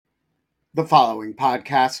The following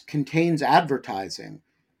podcast contains advertising.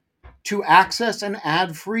 To access an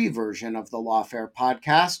ad-free version of the Lawfare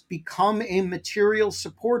podcast, become a material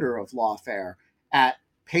supporter of Lawfare at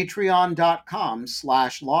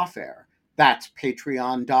patreon.com/lawfare. That's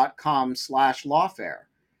patreon.com/lawfare.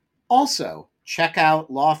 Also, check out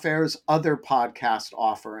Lawfare's other podcast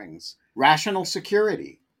offerings: Rational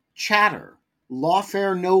Security, Chatter,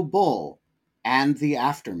 Lawfare No Bull, and The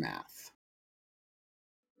Aftermath.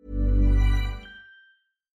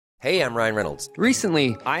 Hey, I'm Ryan Reynolds.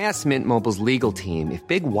 Recently, I asked Mint Mobile's legal team if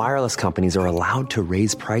big wireless companies are allowed to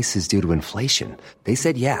raise prices due to inflation. They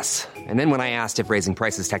said yes. And then when I asked if raising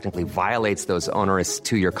prices technically violates those onerous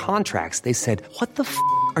two-year contracts, they said, "What the f***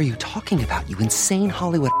 are you talking about, you insane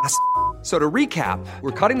Hollywood ass?" So to recap,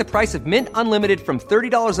 we're cutting the price of Mint Unlimited from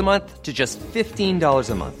 $30 a month to just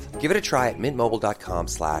 $15 a month. Give it a try at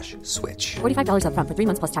mintmobile.com/switch. $45 up front for 3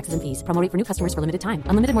 months plus taxes and fees. Promo rate for new customers for limited time.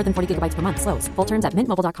 Unlimited more than 40 gigabytes per month. Slows full terms at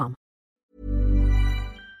mintmobile.com.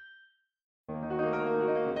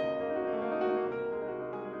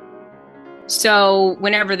 So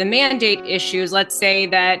whenever the mandate issues, let's say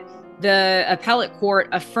that the appellate court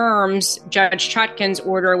affirms Judge Chutkan's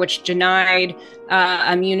order, which denied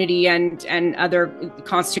immunity and other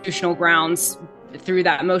constitutional grounds through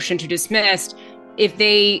that motion to dismiss. If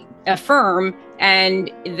they affirm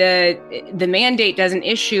and the mandate doesn't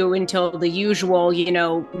issue until the usual,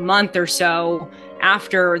 month or so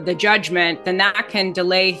after the judgment, then that can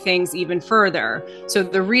delay things even further. So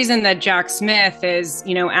the reason that Jack Smith is,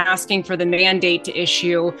 asking for the mandate to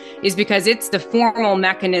issue is because it's the formal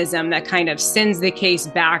mechanism that kind of sends the case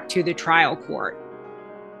back to the trial court.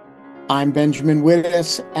 I'm Benjamin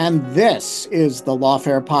Wittes, and this is the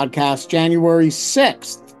Lawfare Podcast, January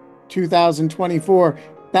 6th, 2024.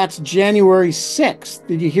 That's January 6th.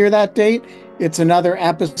 Did you hear that date? It's another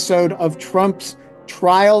episode of Trump's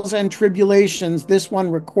Trials and Tribulations, this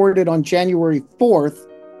one recorded on January 4th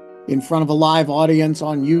in front of a live audience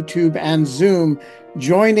on YouTube and Zoom.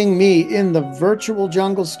 Joining me in the virtual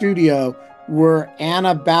jungle studio were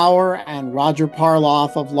Anna Bauer and Roger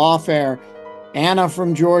Parloff of Lawfare. Anna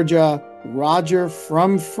from Georgia, Roger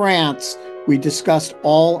from France. We discussed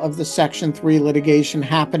all of the Section 3 litigation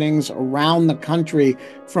happenings around the country,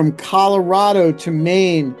 from Colorado to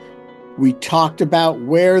Maine. We talked about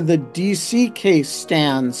where the D.C. case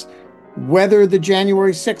stands, whether the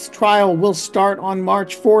January 6th trial will start on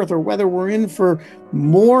March 4th, or whether we're in for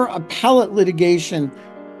more appellate litigation.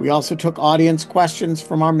 We also took audience questions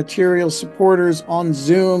from our material supporters on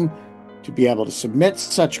Zoom. To be able to submit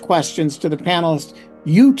such questions to the panelists,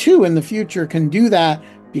 you too in the future can do that.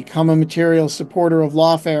 Become a material supporter of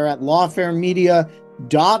Lawfare at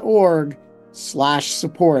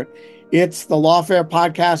lawfaremedia.org/support. It's the Lawfare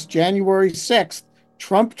Podcast, January 6th,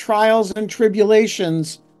 Trump Trials and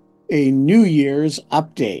Tribulations, a New Year's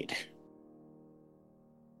update.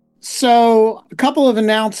 So a couple of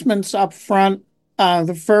announcements up front.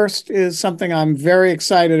 The first is something I'm very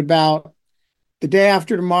excited about. The day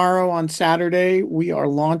after tomorrow, on Saturday, we are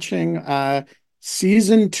launching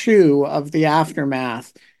Season 2 of The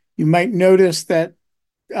Aftermath. You might notice that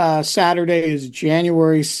Saturday is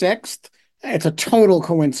January 6th. It's a total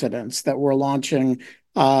coincidence that we're launching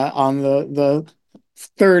on the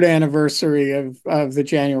third anniversary of the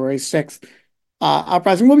January 6th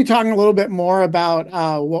uprising. We'll be talking a little bit more about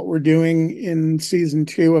what we're doing in Season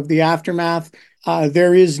 2 of The Aftermath.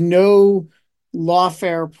 There is no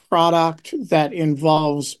Lawfare product that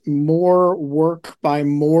involves more work by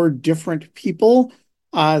more different people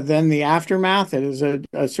than The Aftermath. It is a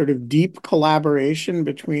sort of deep collaboration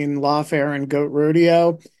between Lawfare and Goat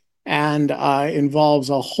Rodeo, and involves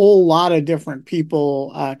a whole lot of different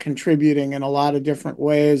people contributing in a lot of different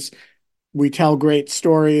ways. We tell great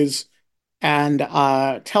stories and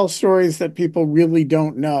tell stories that people really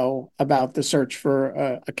don't know about the search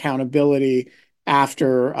for accountability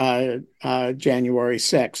after January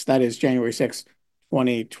 6th. That is January 6th,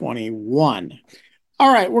 2021.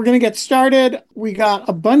 All right, we're going to get started. We got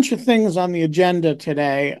a bunch of things on the agenda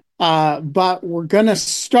today, but we're going to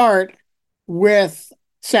start with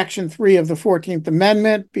Section 3 of the 14th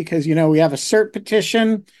Amendment because, we have a cert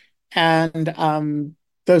petition, and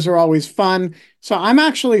those are always fun. So I'm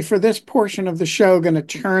actually, for this portion of the show, going to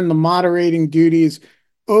turn the moderating duties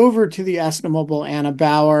over to the estimable Anna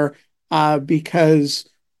Bauer, because,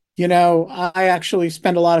 I actually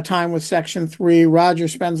spend a lot of time with Section 3. Roger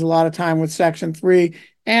spends a lot of time with Section 3.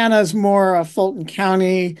 Anna's more a Fulton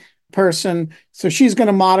County person, so she's going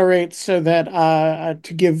to moderate so that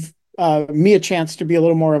to give me a chance to be a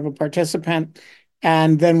little more of a participant,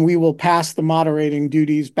 and then we will pass the moderating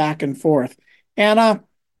duties back and forth. Anna,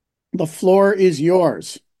 the floor is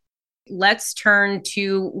yours. Let's turn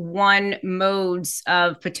to one modes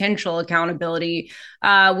of potential accountability,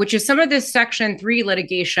 which is some of this Section 3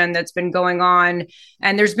 litigation that's been going on.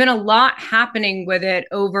 And there's been a lot happening with it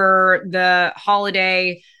over the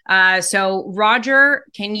holiday. So, Roger,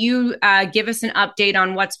 can you give us an update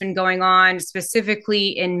on what's been going on specifically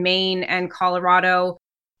in Maine and Colorado?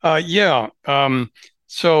 Yeah.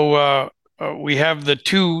 So we have the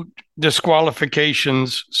two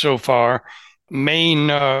disqualifications so far. Maine,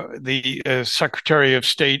 the Secretary of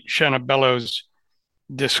State, Shanna Bellows,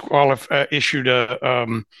 issued a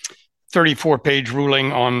 34-page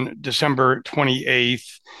ruling on December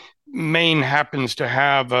 28th. Maine happens to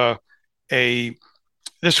have a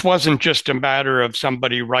this wasn't just a matter of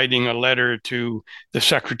somebody writing a letter to the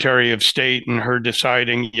Secretary of State and her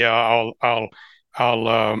deciding, yeah, I'll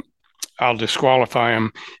I'll disqualify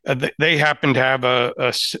him. They happen to have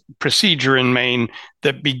a procedure in Maine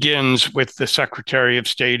that begins with the Secretary of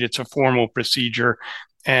State. It's a formal procedure.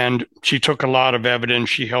 And she took a lot of evidence.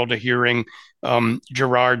 She held a hearing.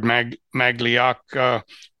 Gerard Magliocca,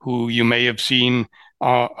 who you may have seen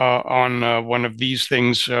on one of these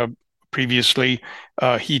things previously,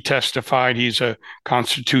 he testified. He's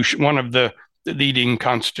one of the leading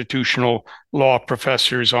constitutional law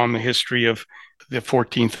professors on the history of the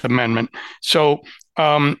 14th Amendment. So,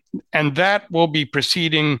 and that will be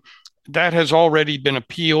proceeding. That has already been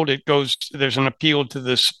appealed. There's an appeal to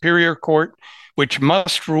the Superior Court, which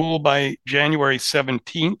must rule by January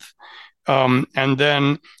 17th. And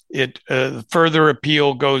then further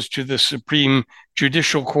appeal goes to the Supreme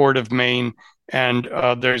Judicial Court of Maine, and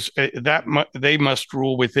they must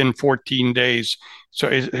rule within 14 days. So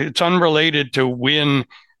it's unrelated to when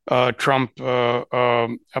Trump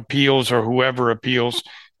appeals or whoever appeals.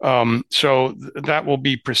 So that will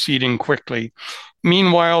be proceeding quickly.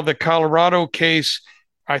 Meanwhile, the Colorado case,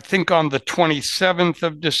 I think on the 27th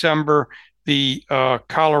of December, the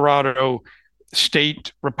Colorado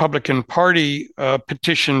State Republican Party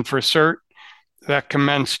petition for cert that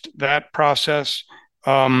commenced that process.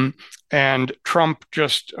 And Trump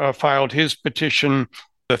just filed his petition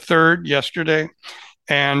the 3rd yesterday.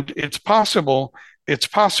 And it's possible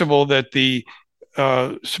that the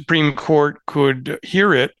Supreme Court could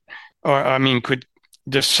hear it, could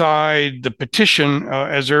decide the petition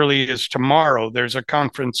as early as tomorrow. There's a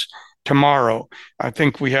conference tomorrow. I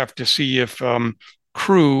think we have to see if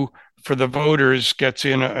Crew for the voters gets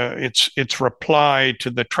in its reply to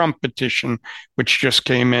the Trump petition, which just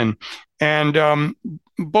came in. And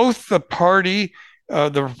both the party,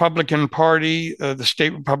 the Republican Party, the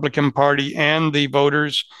state Republican Party, and the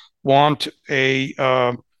voters want a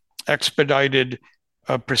expedited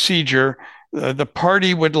procedure. The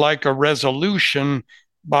party would like a resolution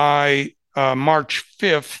by March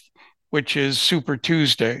 5th, which is Super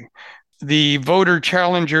Tuesday. The voter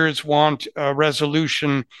challengers want a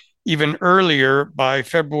resolution even earlier by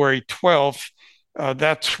February 12th.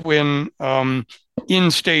 That's when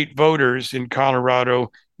in-state voters in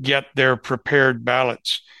Colorado get their prepared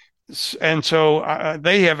ballots. And so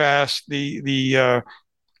they have asked, the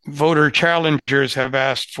voter challengers have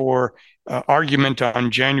asked for argument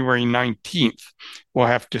on January 19th. We'll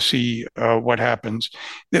have to see what happens.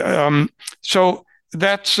 So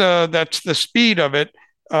that's the speed of it.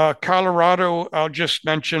 Colorado, I'll just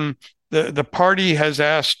mention, the party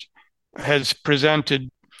has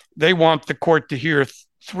presented, they want the court to hear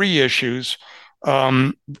three issues.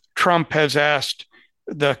 Trump has asked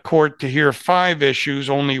the court to hear 5 issues,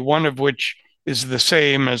 only one of which is the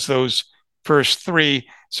same as those first 3.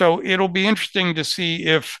 So it'll be interesting to see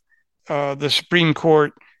if the Supreme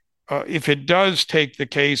Court, if it does take the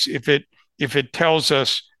case, if it tells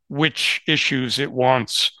us which issues it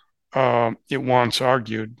wants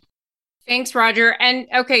argued. Thanks, Roger. And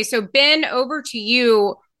okay, so Ben, over to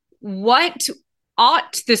you. What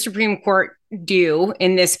ought the Supreme Court do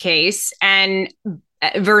in this case, and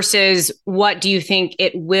versus what do you think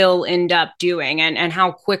it will end up doing, and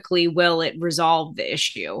how quickly will it resolve the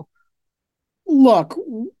issue? Look,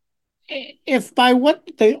 if by what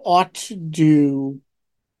they ought to do,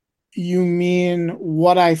 you mean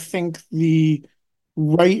what I think the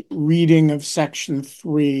right reading of Section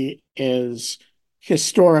 3 is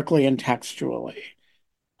historically and textually,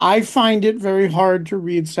 I find it very hard to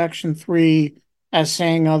read Section 3 as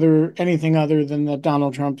saying anything other than that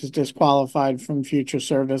Donald Trump is disqualified from future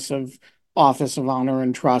service of office of honor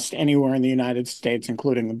and trust anywhere in the United States,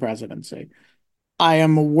 including the presidency. I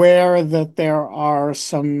am aware that there are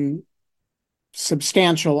some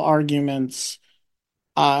substantial arguments,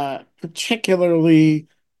 particularly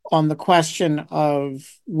on the question of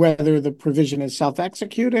whether the provision is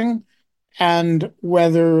self-executing and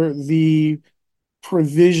whether the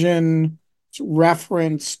provision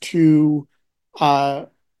reference to uh,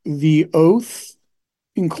 the oath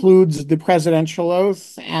includes the presidential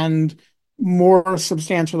oath, and more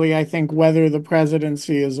substantially, I think, whether the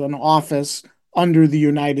presidency is an office under the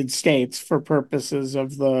United States for purposes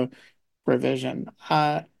of the provision.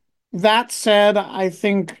 That said, I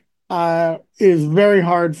think it is very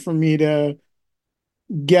hard for me to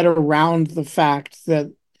get around the fact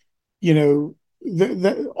that, you know,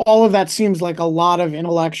 all of that seems like a lot of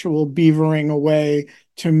intellectual beavering away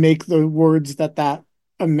to make the words that that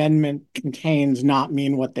amendment contains not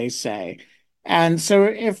mean what they say. And so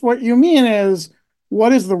if what you mean is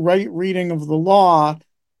what is the right reading of the law,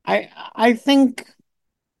 I think,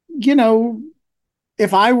 you know,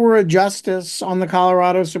 if I were a justice on the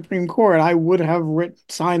Colorado Supreme Court, I would have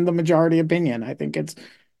signed the majority opinion. I think it's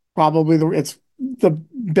the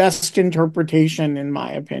best interpretation in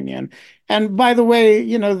my opinion. And by the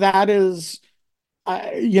way, that is,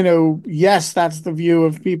 yes, that's the view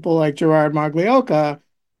of people like Gerard Maglioka,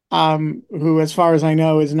 who, as far as I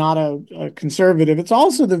know, is not a conservative. It's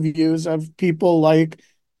also the views of people like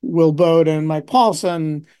Will Bode and Mike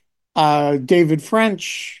Paulson, David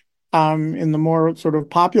French, in the more sort of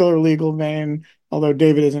popular legal vein, although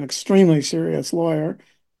David is an extremely serious lawyer,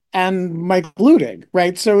 and Mike Ludig,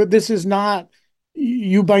 right? So this is not,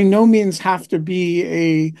 you by no means have to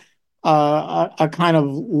be a kind of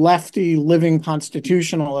lefty living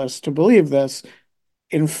constitutionalist to believe this.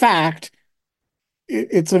 In fact,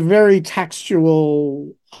 it's a very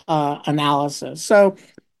textual analysis. So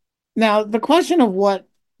now the question of what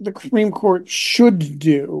the Supreme Court should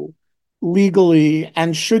do legally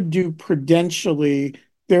and should do prudentially,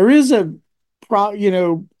 there is a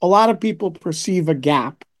lot of people perceive a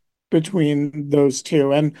gap between those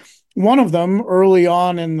two. And one of them early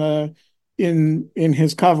on in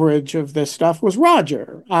his coverage of this stuff was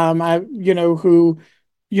Roger. Who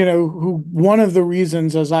one of the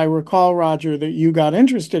reasons, as I recall, Roger, that you got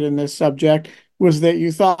interested in this subject was that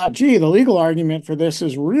you thought, gee, the legal argument for this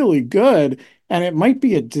is really good, and it might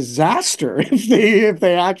be a disaster if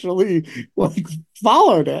they actually like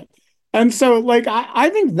followed it. And so, like, I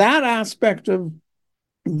think that aspect of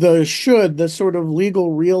the sort of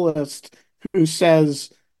legal realist who says,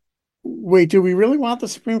 wait, do we really want the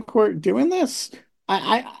Supreme Court doing this?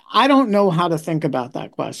 I don't know how to think about that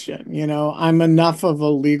question. I'm enough of a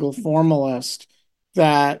legal formalist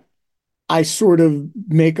that I sort of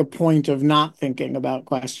make a point of not thinking about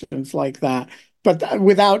questions like that, but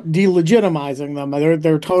without delegitimizing them.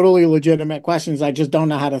 They're totally legitimate questions. I just don't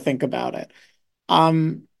know how to think about it.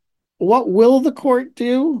 What will the court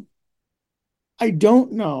do? I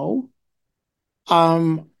don't know.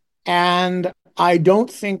 Um, and I don't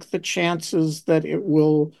think the chances that it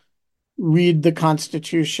will read the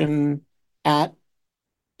Constitution at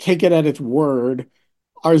take it at its word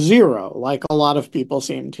are zero, like a lot of people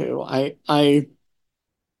seem to. If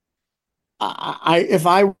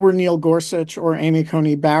I were Neil Gorsuch or Amy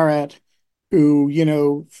Coney Barrett,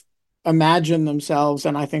 who imagine themselves,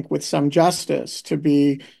 and I think with some justice, to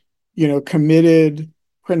be committed,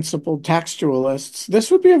 principled textualists,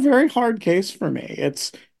 this would be a very hard case for me.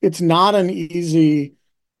 It's not an easy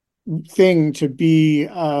thing to be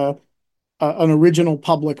an original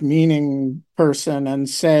public meaning person and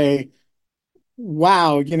say,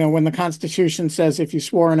 wow, when the Constitution says if you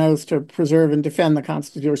swore an oath to preserve and defend the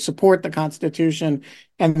Constitution or support the Constitution,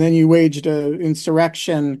 and then you waged an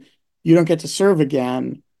insurrection, you don't get to serve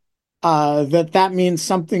again. That means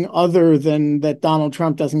something other than that Donald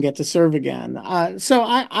Trump doesn't get to serve again. So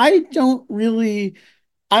I don't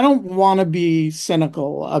want to be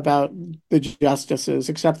cynical about the justices,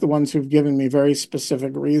 except the ones who've given me very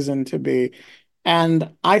specific reason to be. And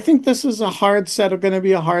I think this is going to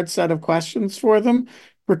be a hard set of questions for them,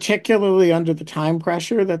 particularly under the time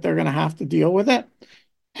pressure that they're going to have to deal with it.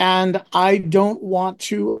 And I don't want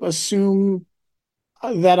to assume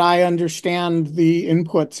that I understand the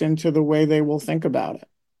inputs into the way they will think about it.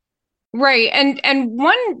 Right. And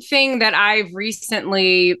one thing that I've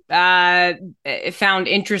recently found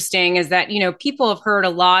interesting is that, people have heard a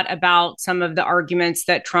lot about some of the arguments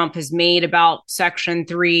that Trump has made about Section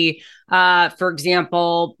 3. For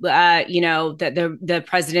example, that the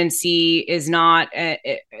presidency is not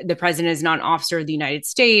the president is not an officer of the United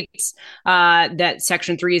States. That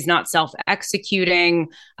Section 3 is not self-executing.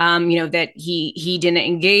 That he didn't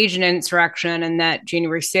engage in insurrection, and that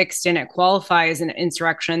January 6th didn't qualify as an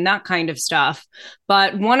insurrection. That kind of stuff.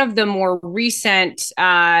 But one of the more recent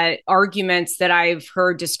arguments that I've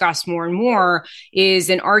heard discussed more and more is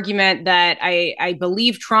an argument that I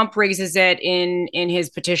believe Trump raises it in his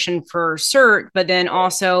petition for for cert, but then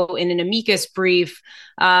also in an amicus brief,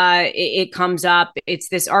 it comes up. It's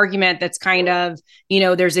this argument that's kind of,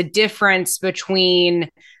 there's a difference between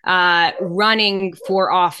running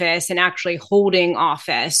for office and actually holding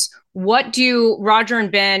office. What do Roger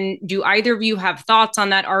and Ben, do either of you have thoughts on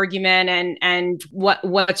that argument, and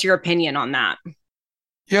what's your opinion on that?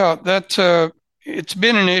 Yeah, it's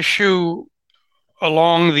been an issue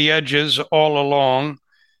along the edges all along.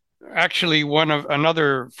 Actually,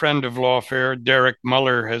 another friend of lawfare, Derek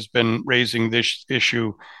Muller, has been raising this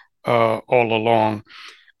issue all along.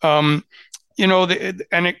 Um, and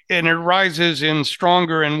it rises in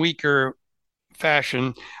stronger and weaker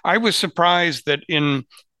fashion. I was surprised that in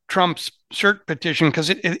Trump's cert petition,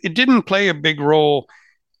 because it didn't play a big role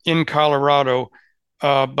in Colorado,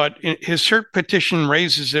 but his cert petition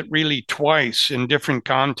raises it really twice in different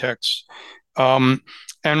contexts. Um,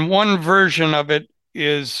 and one version of it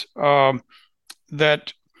is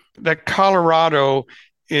that Colorado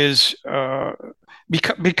is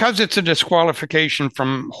because it's a disqualification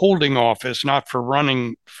from holding office, not for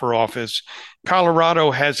running for office.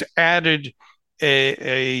 Colorado has added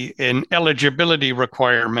an eligibility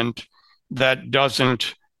requirement that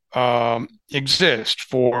doesn't exist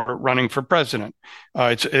for running for president.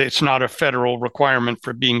 It's not a federal requirement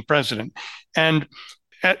for being president, and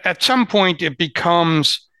at some point it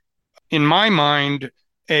becomes, in my mind,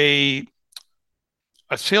 a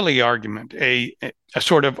silly argument, a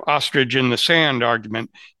sort of ostrich in the sand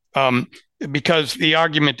argument, um, because the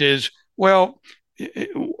argument is, well,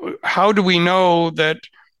 how do we know that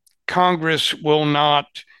Congress will not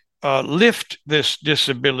lift this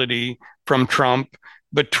disability from Trump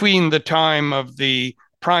between the time of the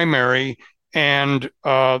primary and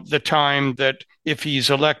the time that, if he's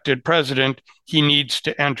elected president, he needs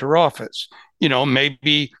to enter office?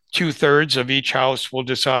 Maybe 2/3 of each house will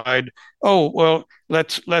decide, oh, well,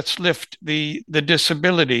 let's lift the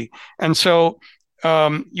disability, and so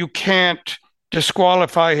you can't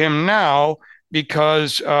disqualify him now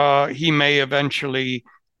because he may eventually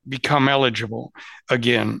become eligible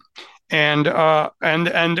again. And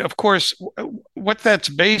of course, what that's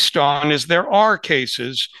based on is there are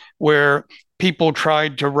cases where people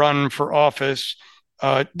tried to run for office,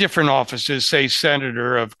 different offices, say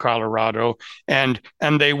senator of Colorado, and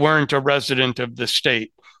they weren't a resident of the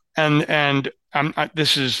state. And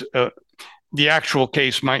this is the actual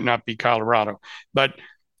case might not be Colorado, but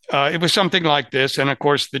it was something like this. And of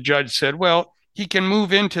course, the judge said, well, he can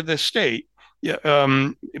move into the state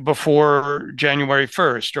before January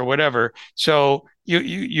 1st or whatever. So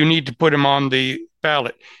you need to put him on the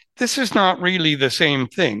ballot. This is not really the same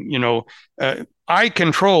thing. I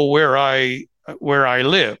control where I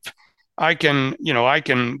live. I can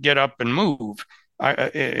get up and move.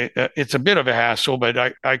 It's a bit of a hassle,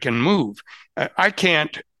 but I can move. I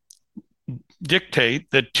can't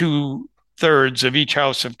dictate that 2/3 of each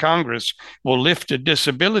house of Congress will lift a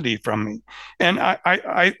disability from me. And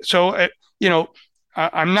I'm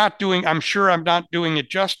sure I'm not doing it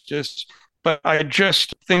justice, but I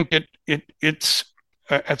just think it's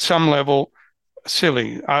at some level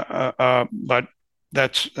silly. But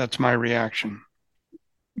that's my reaction.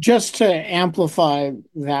 Just to amplify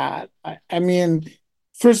that, I mean,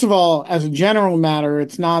 first of all, as a general matter,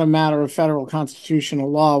 it's not a matter of federal constitutional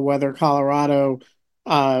law whether Colorado,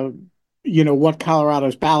 uh, what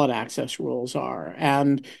Colorado's ballot access rules are.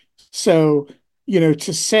 And so,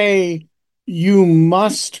 to say you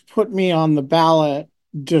must put me on the ballot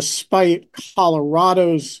despite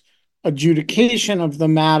Colorado's adjudication of the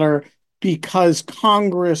matter because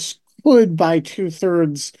Congress could, by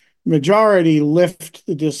 2/3 majority, lift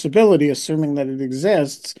the disability, assuming that it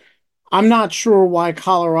exists. I'm not sure why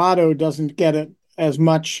Colorado doesn't get it as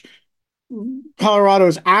much.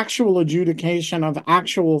 Colorado's actual adjudication of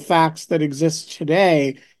actual facts that exist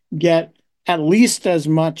today get at least as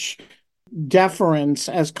much deference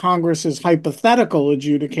as Congress's hypothetical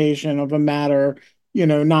adjudication of a matter,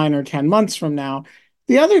 9 or 10 months from now.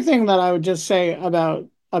 The other thing that I would just say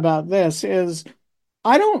about this is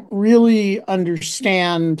I don't really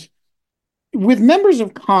understand, with members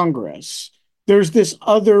of Congress, there's this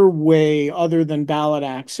other way other than ballot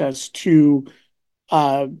access to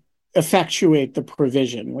uh, effectuate the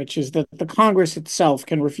provision, which is that the Congress itself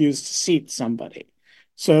can refuse to seat somebody.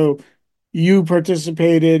 So you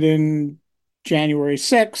participated in January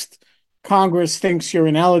 6th. Congress thinks you're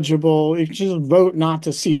ineligible. You just vote not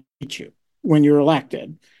to seat you when you're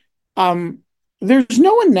elected. There's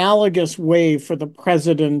no analogous way for the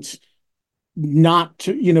president not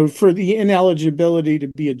to, for the ineligibility to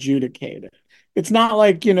be adjudicated. It's not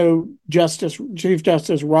like, Chief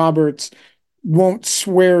Justice Roberts won't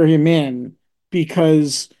swear him in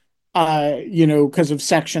because because of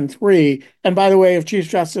Section 3. And by the way, if Chief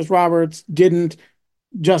Justice Roberts didn't,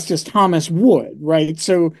 Justice Thomas would, right?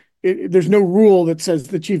 So there's no rule that says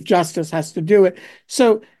the Chief Justice has to do it.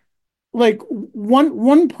 So like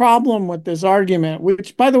one problem with this argument,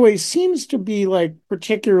 which by the way seems to be like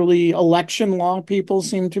particularly election law people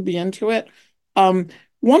seem to be into it. Um,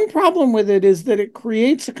 One problem with it is that it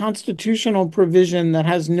creates a constitutional provision that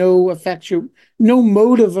has no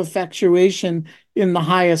mode of effectuation in the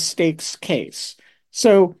highest stakes case.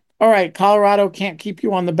 So, all right, Colorado can't keep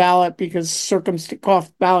you on the ballot because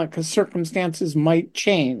circumstances might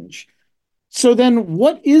change. So then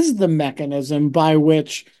what is the mechanism by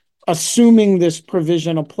which, assuming this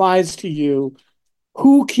provision applies to you,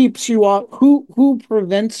 who keeps you off, who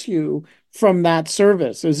prevents you from that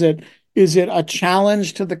service? Is it a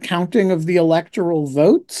challenge to the counting of the electoral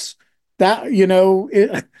votes?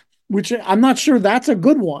 Which I'm not sure that's a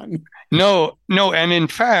good one. No, no, and in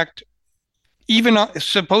fact, even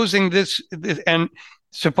and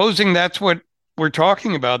supposing that's what we're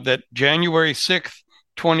talking about, that January 6th,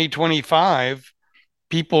 2025,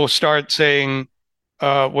 people start saying,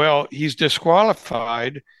 well, he's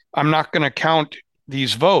disqualified. I'm not going to count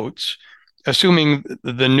these votes, assuming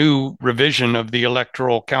the new revision of the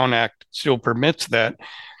Electoral Count Act still permits that.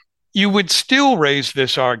 You would still raise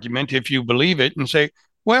this argument if you believe it and say,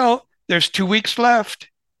 well, there's 2 weeks left.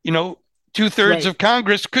 You know, two-thirds Right. of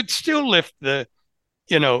Congress could still lift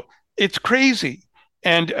you know, it's crazy.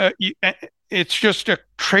 And it's just a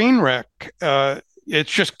train wreck.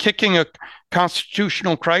 It's just kicking a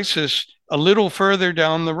constitutional crisis a little further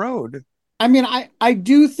down the road. I mean, I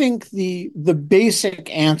do think the basic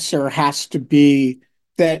answer has to be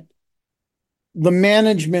that the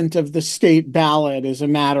management of the state ballot is a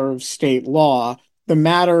matter of state law. The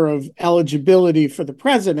matter of eligibility for the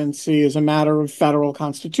presidency is a matter of federal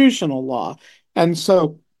constitutional law. And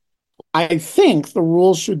so I think the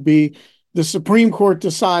rule should be the Supreme Court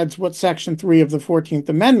decides what Section 3 of the 14th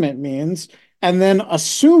Amendment means, and then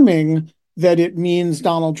assuming that it means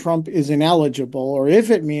Donald Trump is ineligible, or if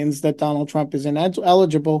it means that Donald Trump is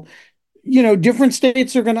ineligible, different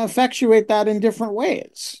states are going to effectuate that in different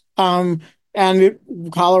ways.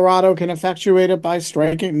 Colorado can effectuate it by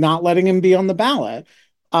not letting him be on the ballot.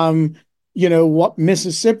 What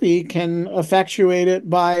Mississippi can effectuate it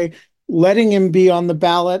by letting him be on the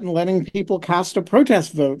ballot and letting people cast a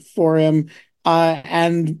protest vote for him,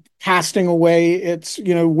 and casting away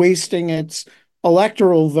wasting its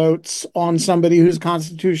electoral votes on somebody who's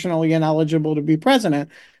constitutionally ineligible to be president.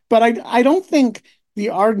 But I don't think the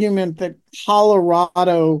argument that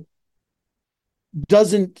Colorado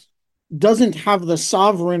doesn't doesn't have the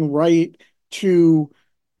sovereign right to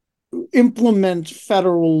implement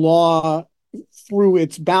federal law through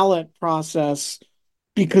its ballot process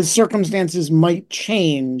because circumstances might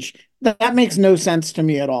change. That makes no sense to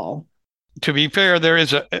me at all. To be fair, there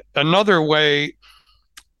is another way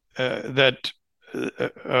that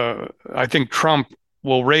I think Trump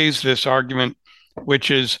will raise this argument,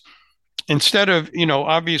 which is instead of,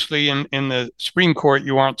 obviously in the Supreme Court,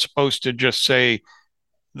 you aren't supposed to just say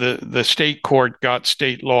the state court got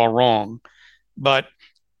state law wrong, but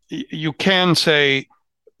you can say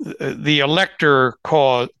the elector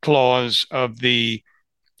clause of the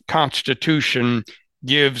Constitution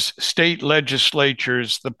gives state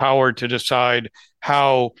legislatures the power to decide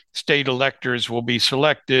how state electors will be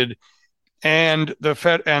selected, and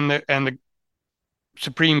the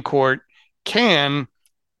Supreme Court can,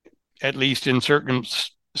 at least in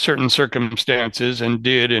certain circumstances, and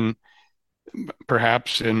did in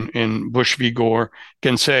perhaps in Bush v. Gore,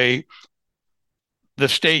 can say the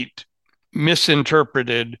state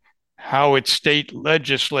misinterpreted how its state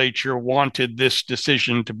legislature wanted this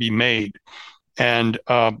decision to be made. And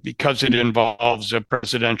because it involves a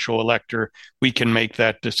presidential elector, we can make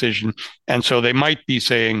that decision. And so they might be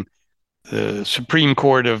saying the Supreme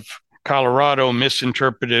Court of Colorado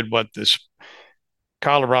misinterpreted what this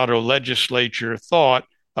Colorado legislature thought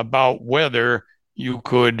about whether you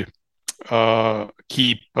could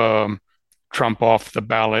keep Trump off the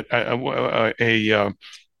ballot.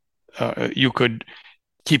 You could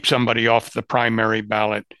keep somebody off the primary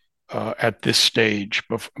ballot at this stage.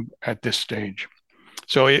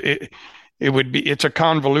 So it's a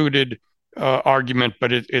convoluted argument,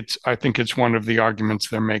 but I think it's one of the arguments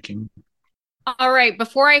they're making. All right.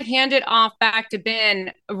 Before I hand it off back to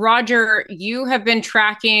Ben, Roger, you have been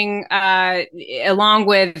tracking, along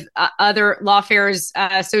with other Lawfare's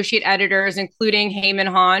associate editors, including Heyman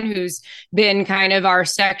Han, who's been kind of our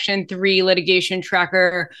Section 3 litigation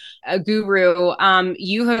tracker guru.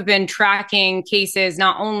 You have been tracking cases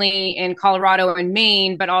not only in Colorado and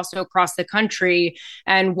Maine, but also across the country.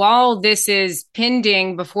 And while this is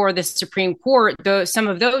pending before the Supreme Court, some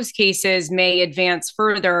of those cases may advance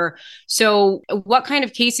further. So, what kind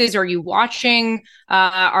of cases are you watching?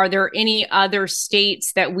 Are there any other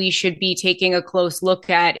states that we should be taking a close look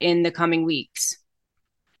at in the coming weeks?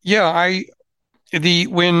 Yeah, I the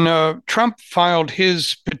when Trump filed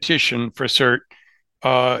his petition for cert,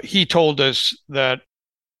 he told us that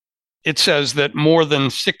it says that more than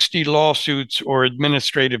 60 lawsuits or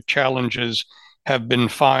administrative challenges have been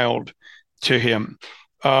filed to him.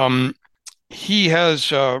 Um, he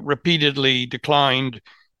has repeatedly declined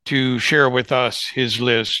to share with us his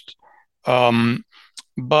list. Um,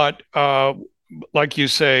 but like you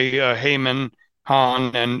say, Heyman,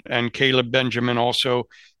 Han, and Caleb Benjamin also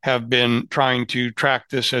have been trying to track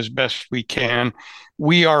this as best we can.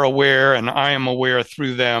 We are aware, and I am aware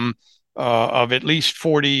through them, of at least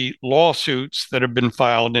 40 lawsuits that have been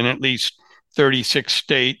filed in at least 36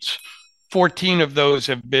 states. 14 of those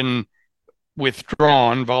have been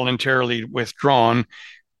withdrawn, voluntarily withdrawn.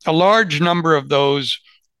 A large number of those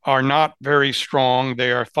are not very strong.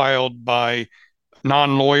 They are filed by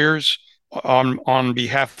non-lawyers on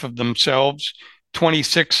behalf of themselves.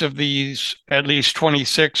 26 of these, at least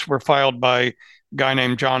 26, were filed by a guy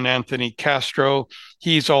named John Anthony Castro.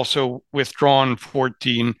 He's also withdrawn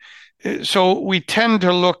 14. So we tend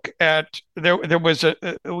to look at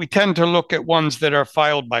we tend to look at ones that are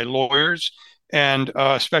filed by lawyers, and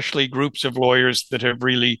especially groups of lawyers that have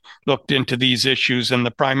really looked into these issues. And the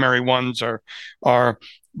primary ones are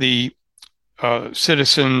the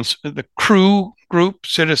citizens, the CREW group,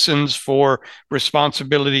 Citizens for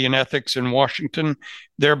Responsibility and Ethics in Washington.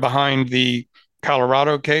 They're behind the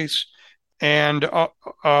Colorado case, and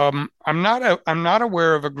I'm not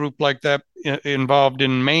aware of a group like that involved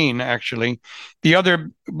in Maine. Actually, the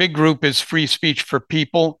other big group is Free Speech for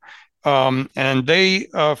People, and they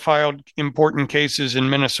filed important cases in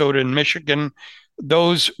Minnesota and Michigan.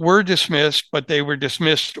 Those were dismissed, but they were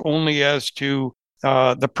dismissed only as to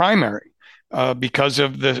the primary because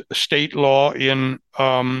of the state law in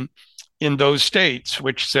those states,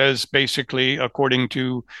 which says basically, according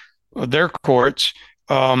to their courts,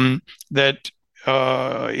 that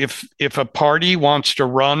if a party wants to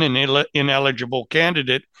run an ineligible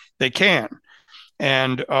candidate, they can.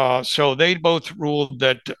 And so they both ruled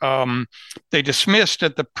that they dismissed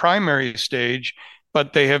at the primary stage,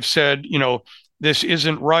 but they have said, this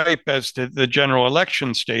isn't ripe as to the general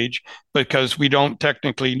election stage because we don't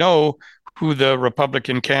technically know who the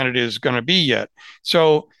Republican candidate is going to be yet.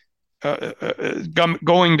 So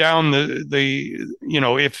going down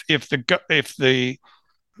if the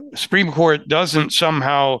Supreme Court doesn't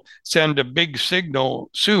somehow send a big signal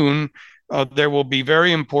soon, there will be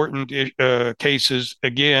very important cases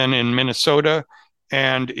again in Minnesota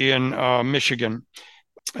and in Michigan.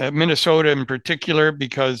 Minnesota in particular,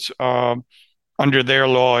 because under their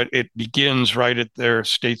law, it begins right at their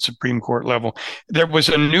state Supreme Court level. There was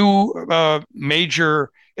a new major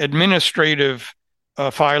administrative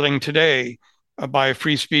filing today by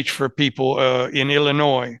Free Speech for People in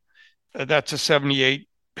Illinois. That's a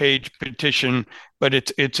 78-page petition, but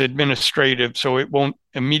it's administrative, so it won't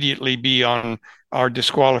immediately be on our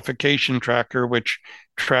disqualification tracker, which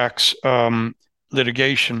tracks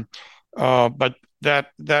litigation. But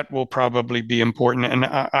that will probably be important, and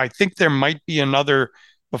I think there might be another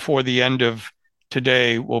before the end of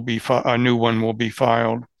today. A new one will be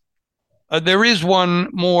filed. There is one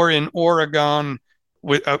more in Oregon,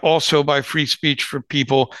 also by Free Speech for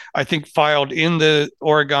People, I think filed in the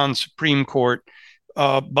Oregon Supreme Court.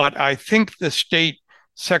 But I think the state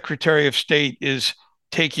Secretary of State is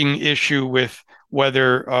taking issue with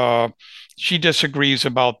whether she disagrees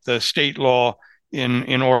about the state law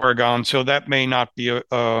in Oregon. So that may not be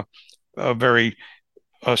a very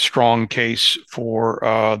strong case for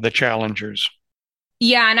the challengers.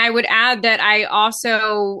 Yeah, and I would add that I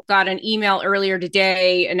also got an email earlier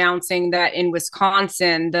today announcing that in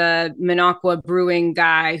Wisconsin, the Minocqua Brewing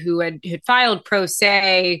guy who had filed pro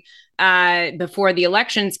se before the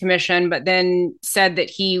Elections Commission, but then said that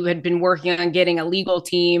he had been working on getting a legal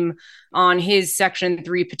team on his Section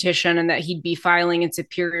 3 petition and that he'd be filing in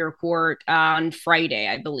Superior Court on Friday,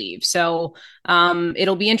 I believe. So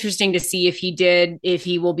it'll be interesting to see if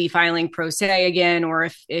he will be filing pro se again, or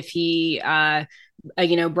if he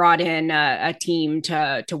brought in a team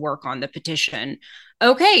to work on the petition.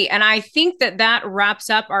 Okay, and I think that wraps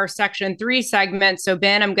up our Section 3 segment. So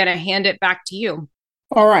Ben, I'm going to hand it back to you.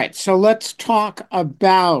 All right, so let's talk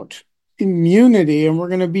about immunity, and we're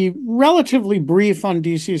going to be relatively brief on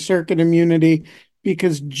DC Circuit immunity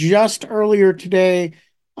because just earlier today,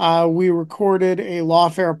 we recorded a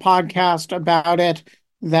Lawfare podcast about it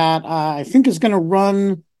that I think is going to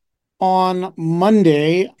run on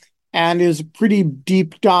Monday and is a pretty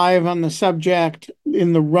deep dive on the subject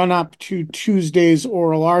in the run-up to Tuesday's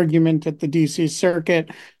oral argument at the DC Circuit.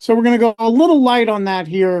 So we're going to go a little light on that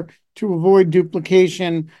here to avoid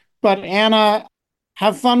duplication. But Anna,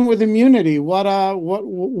 have fun with immunity. Can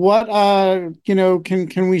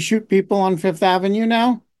we shoot people on Fifth Avenue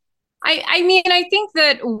now? I mean, I think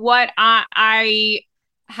that what I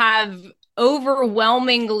have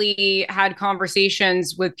overwhelmingly had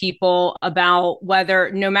conversations with people about whether,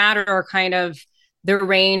 no matter kind of the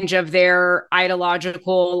range of their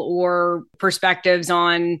ideological or perspectives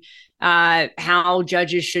on how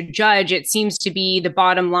judges should judge, it seems to be the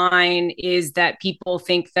bottom line is that people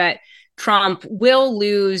think that Trump will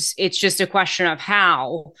lose. It's just a question of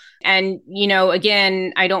how. And,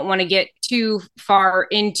 again, I don't want to get too far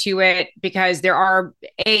into it because there are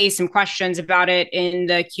some questions about it in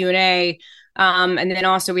the Q&A. And then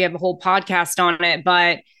also we have a whole podcast on it.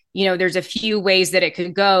 But, there's a few ways that it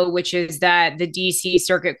could go, which is that the DC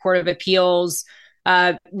Circuit Court of Appeals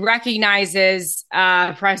recognizes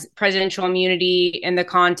presidential immunity in the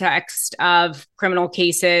context of criminal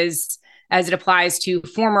cases as it applies to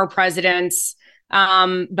former presidents,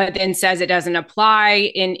 but then says it doesn't apply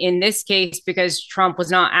in this case because Trump was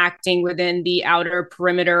not acting within the outer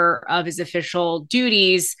perimeter of his official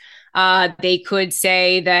duties. They could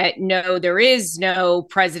say that, no, there is no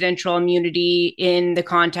presidential immunity in the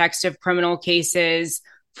context of criminal cases,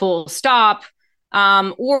 full stop.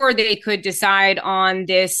 Or they could decide on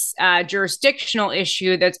this jurisdictional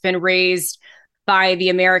issue that's been raised by the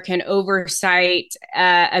American Oversight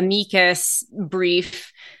amicus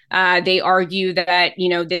brief. They argue that,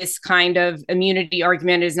 this kind of immunity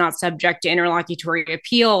argument is not subject to interlocutory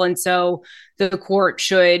appeal. And so the court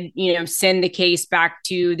should, send the case back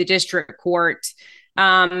to the district court.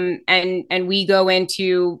 And we go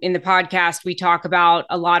into, in the podcast, we talk about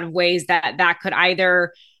a lot of ways that could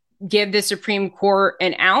either give the Supreme Court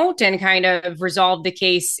an out and kind of resolve the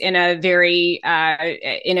case in a very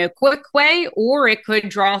in a quick way, or it could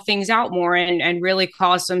draw things out more and really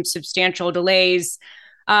cause some substantial delays.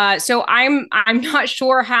 So I'm not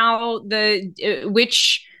sure how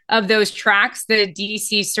which of those tracks the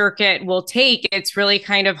DC Circuit will take. It's really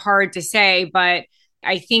kind of hard to say, but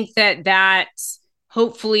I think that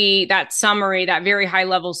hopefully that summary, that very high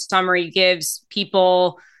level summary, gives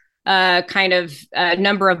people kind of a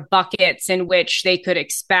number of buckets in which they could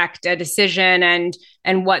expect a decision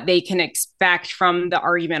and what they can expect from the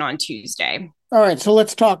argument on Tuesday. All right, so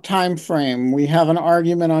let's talk time frame. We have an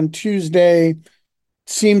argument on Tuesday.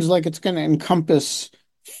 Seems like it's going to encompass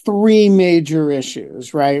three major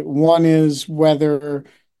issues, right? One is whether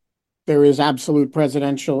there is absolute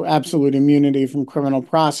immunity from criminal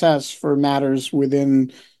process for matters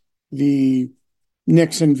within the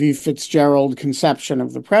Nixon v. Fitzgerald conception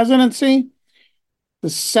of the presidency.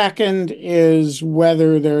 The second is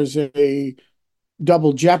whether there's a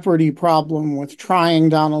double jeopardy problem with trying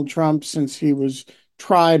Donald Trump, since he was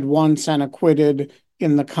tried once and acquitted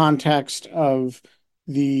in the context of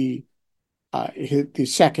the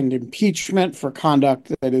second impeachment for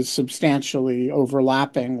conduct that is substantially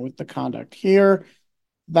overlapping with the conduct here.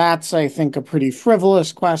 That's, I think, a pretty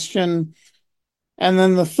frivolous question. And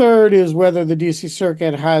then the third is whether the DC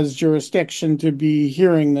Circuit has jurisdiction to be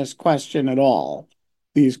hearing this question at all,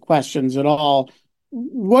 these questions at all.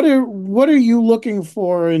 What are you looking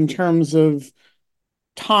for in terms of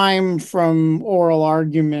time from oral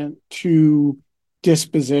argument to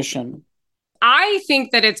disposition? I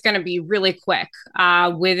think that it's going to be really quick,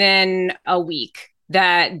 within a week.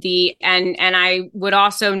 And I would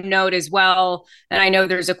also note as well, and I know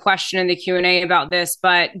there's a question in the Q&A about this,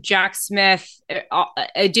 but Jack Smith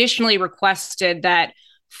additionally requested that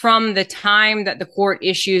from the time that the court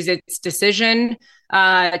issues its decision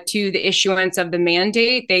to the issuance of the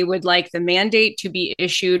mandate, they would like the mandate to be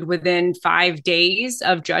issued within 5 days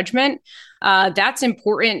of judgment. That's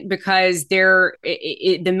important because the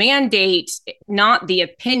mandate, not the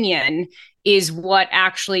opinion, is what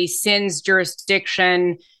actually sends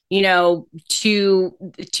jurisdiction, to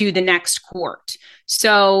the next court.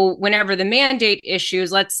 So whenever the mandate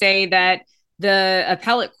issues, let's say that the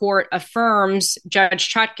appellate court affirms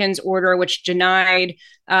Judge Chutkan's order, which denied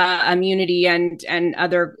immunity and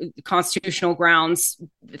other constitutional grounds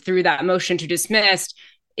through that motion to dismiss,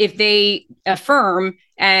 if they affirm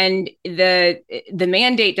and the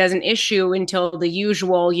mandate doesn't issue until the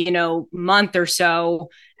usual, month or so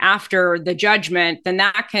after the judgment, then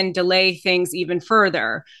that can delay things even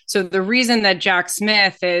further. So the reason that Jack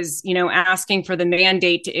Smith is, asking for the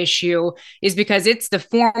mandate to issue is because it's the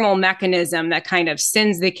formal mechanism that kind of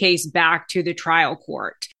sends the case back to the trial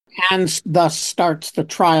court. And thus starts the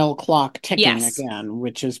trial clock ticking Yes. again,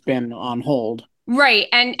 which has been on hold. Right.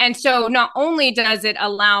 And so not only does it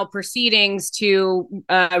allow proceedings to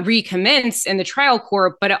recommence in the trial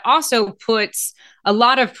court, but it also puts a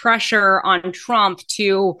lot of pressure on Trump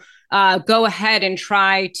to go ahead and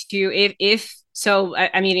try to, if so,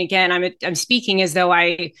 I mean, again, I'm speaking as though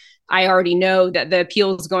I already know that the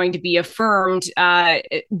appeal is going to be affirmed,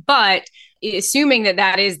 but assuming that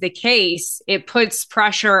that is the case, it puts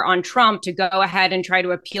pressure on Trump to go ahead and try to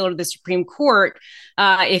appeal to the Supreme Court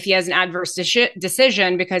if he has an adverse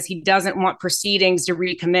decision, because he doesn't want proceedings to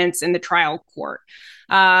recommence in the trial court.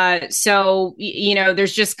 So,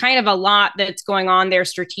 there's just kind of a lot that's going on there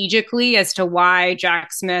strategically as to why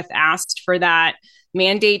Jack Smith asked for that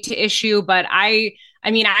mandate to issue. But I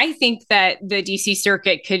think that the DC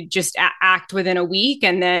Circuit could just act within a week,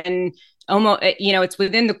 and then almost, it's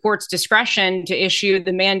within the court's discretion to issue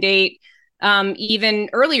the mandate even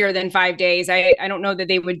earlier than 5 days. I don't know that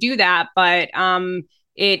they would do that, but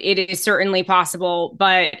it is certainly possible.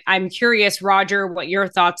 But I'm curious, Roger, what your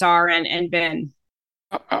thoughts are, and Ben.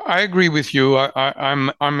 I agree with you.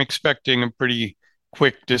 I'm expecting a pretty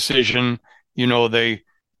quick decision. They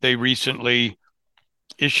recently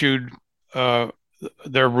issued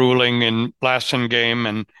their ruling in Blasingame,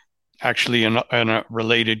 and actually in a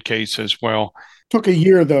related case as well. Took a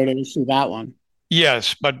year, though, to issue that one.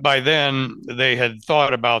 Yes, but by then they had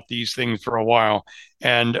thought about these things for a while,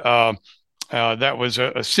 and that was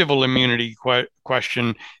a civil immunity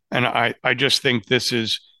question. And I just think this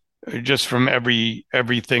is just from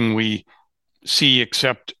everything we see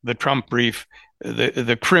except the Trump brief,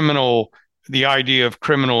 the idea of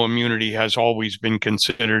criminal immunity has always been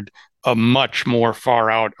considered a much more far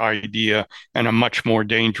out idea and a much more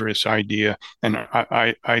dangerous idea. And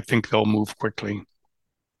I think they'll move quickly.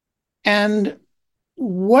 And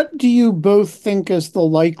what do you both think is the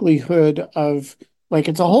likelihood of,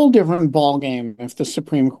 it's a whole different ballgame if the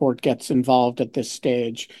Supreme Court gets involved at this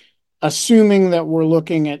stage, assuming that we're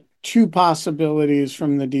looking at two possibilities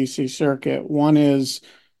from the DC Circuit. One is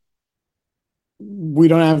we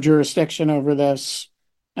don't have jurisdiction over this,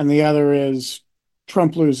 and the other is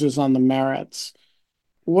Trump loses on the merits.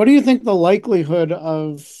 What do you think the likelihood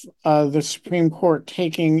of the Supreme Court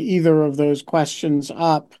taking either of those questions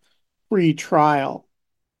up pre-trial?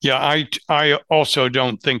 Yeah, I also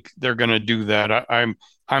don't think they're going to do that.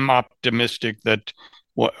 I'm optimistic that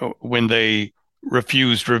when they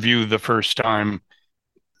refused review the first time,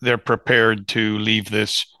 they're prepared to leave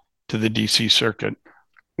this to the DC Circuit.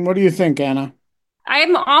 What do you think, Anna?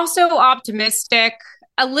 I'm also optimistic,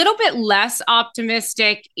 a little bit less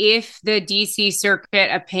optimistic if the DC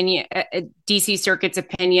Circuit's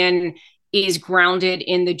opinion is grounded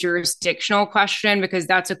in the jurisdictional question, because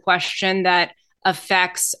that's a question that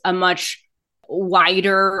affects a much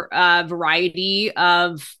wider variety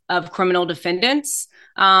of criminal defendants,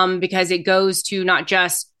 because it goes to not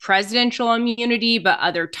just presidential immunity, but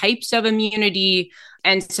other types of immunity.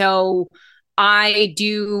 And so I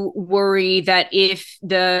do worry that if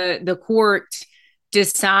the court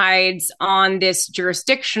decides on this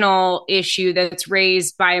jurisdictional issue that's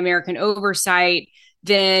raised by American oversight,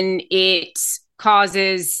 then it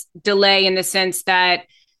causes delay in the sense that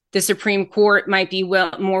the Supreme Court might be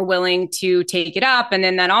more willing to take it up. And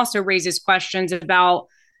then that also raises questions about,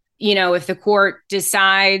 if the court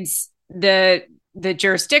decides the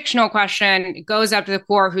jurisdictional question, it goes up to the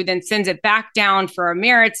court, who then sends it back down for a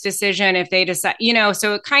merits decision if they decide,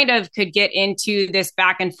 so it kind of could get into this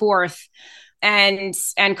back and forth and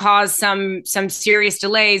cause some serious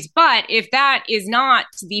delays. But if that is not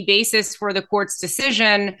the basis for the court's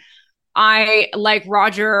decision, I, like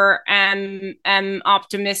Roger, am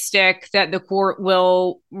optimistic that the court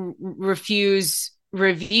will refuse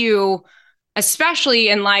review, especially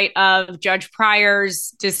in light of Judge Pryor's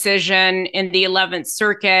decision in the 11th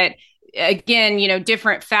Circuit. Again,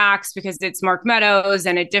 different facts because it's Mark Meadows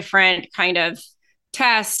and a different kind of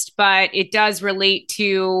test, but it does relate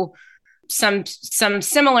to some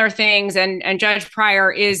similar things. And Judge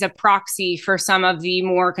Pryor is a proxy for some of the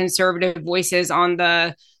more conservative voices on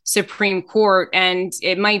the Supreme Court. And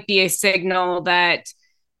it might be a signal that,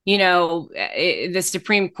 the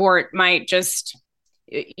Supreme Court might just,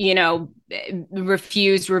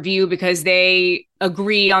 refuse review because they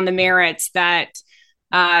agree on the merits that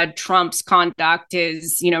Trump's conduct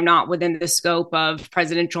is, not within the scope of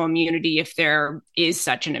presidential immunity if there is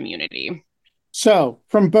such an immunity. So,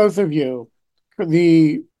 from both of you,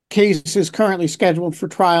 the case is currently scheduled for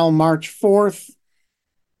trial March 4th.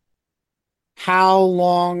 How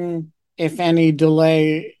long, if any,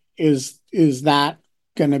 delay is that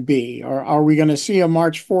going to be? Or are we going to see a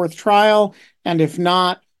March 4th trial? And if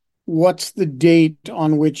not, what's the date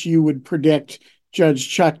on which you would predict Judge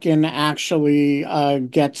Chutkan actually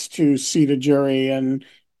gets to seat a jury and,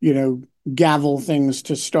 gavel things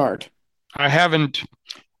to start? I haven't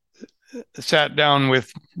sat down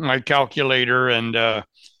with my calculator, and the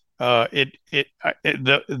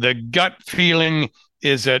gut feeling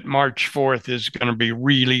is that March 4th is going to be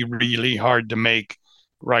really, really hard to make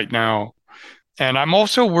right now. And I'm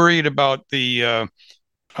also worried about the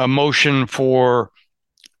motion for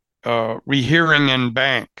rehearing en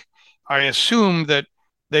banc. I assume that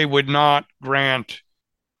they would not grant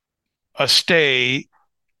a stay.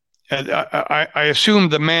 I assume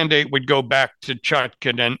the mandate would go back to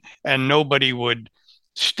Chutkan, and nobody would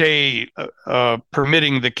stay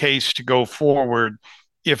permitting the case to go forward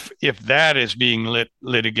if that is being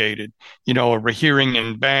litigated. A rehearing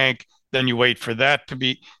en banc, then you wait for that to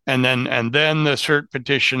be, and then the cert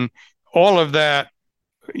petition. All of that,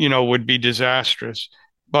 would be disastrous.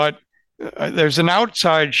 But there's an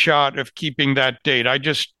outside shot of keeping that date.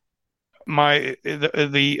 The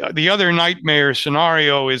other nightmare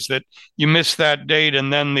scenario is that you miss that date,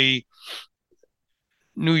 and then the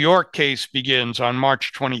New York case begins on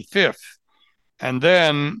March 25th, and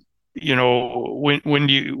then when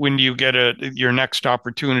do you get your next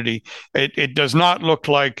opportunity? It does not look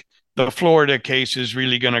like the Florida case is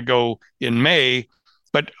really going to go in May,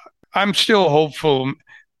 but I'm still hopeful.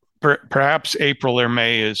 Perhaps April or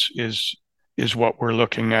May is what we're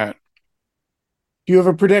looking at. Do you have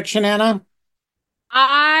a prediction, Anna?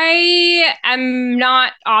 I am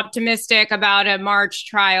not optimistic about a March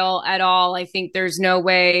trial at all. I think there's no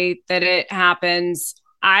way that it happens.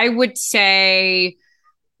 I would say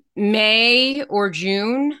May or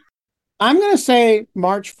June. I'm going to say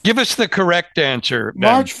March. Give us the correct answer,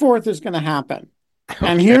 Ben. March 4th is going to happen. Okay.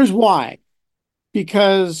 And here's why.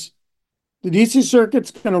 Because the DC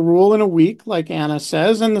Circuit's going to rule in a week, like Anna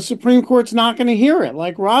says, and the Supreme Court's not going to hear it,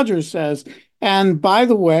 like Roger says. And by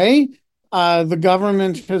the way, the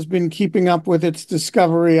government has been keeping up with its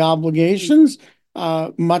discovery obligations,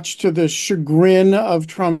 much to the chagrin of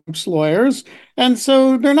Trump's lawyers. And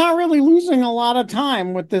so they're not really losing a lot of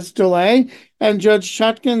time with this delay. And Judge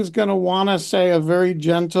Chutkan's going to want to say a very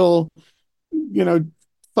gentle,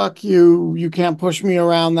 fuck you, you can't push me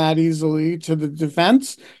around that easily to the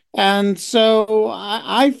defense. And so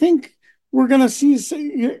I think we're going to see,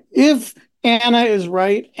 if Anna is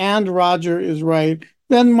right and Roger is right,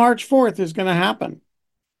 then March 4th is going to happen.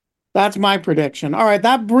 That's my prediction. All right,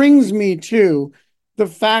 that brings me to the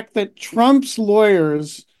fact that Trump's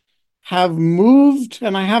lawyers have moved,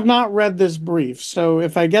 and I have not read this brief, so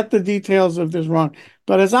if I get the details of this wrong,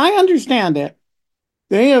 but as I understand it,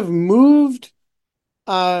 they have moved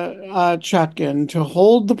Chutkan to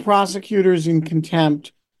hold the prosecutors in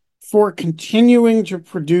contempt for continuing to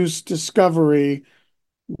produce discovery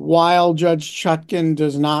while Judge Chutkan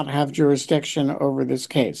does not have jurisdiction over this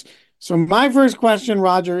case. So my first question,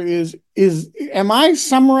 Roger, is am I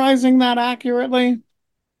summarizing that accurately?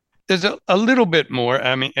 There's a little bit more.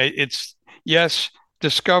 I mean, it's, yes,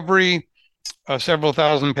 discovery, several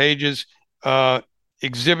thousand pages,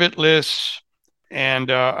 exhibit lists, and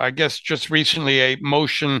I guess just recently a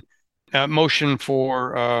motion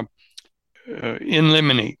for in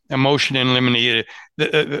limine, a motion in limine,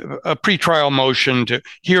 a pretrial motion to,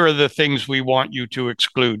 here are the things we want you to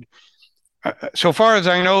exclude. So far as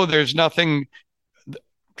I know, there's nothing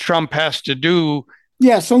Trump has to do.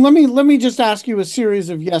 Yeah, so let me just ask you a series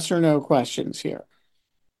of yes or no questions here.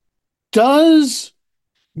 Does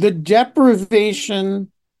the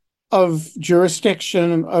deprivation of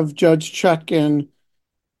jurisdiction of Judge Chutkan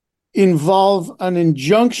involve an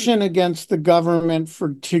injunction against the government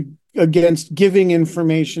against giving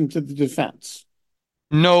information to the defense?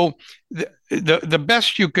 No, the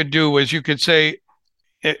best you could do is you could say,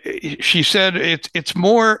 she said it's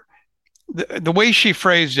more, the way she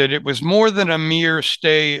phrased it, it was more than a mere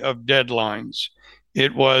stay of deadlines.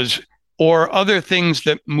 It was, or other things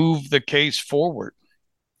that move the case forward.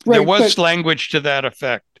 Right, there was language to that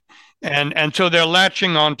effect. And so they're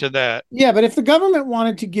latching onto that. Yeah, but if the government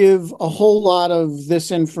wanted to give a whole lot of this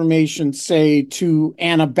information, say, to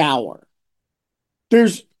Anna Bauer,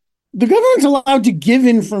 there's the government's allowed to give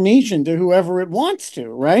information to whoever it wants to,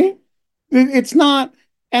 right? It's not,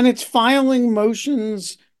 and it's filing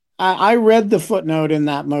motions. I read the footnote in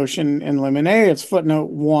that motion in limine. It's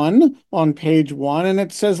footnote 1 on page 1, and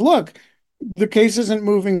it says, look, the case isn't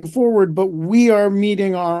moving forward, but we are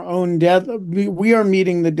meeting our own we are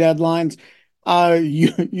meeting the deadlines.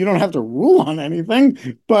 You don't have to rule on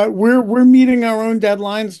anything, but we're meeting our own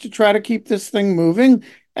deadlines to try to keep this thing moving.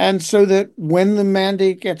 And so that when the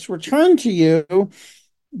mandate gets returned to you,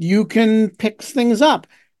 you can pick things up.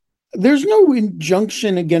 There's no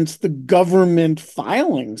injunction against the government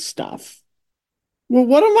filing stuff. Well,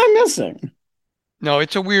 what am I missing? No,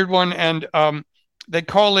 it's a weird one, and they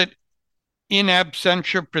call it in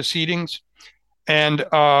absentia proceedings. And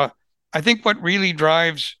I think what really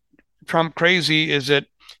drives Trump crazy is that,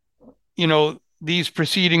 these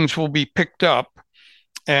proceedings will be picked up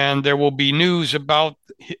and there will be news about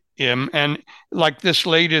him. And like this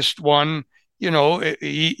latest one,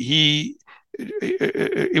 he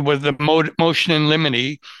with the motion in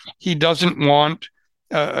limine, he doesn't want,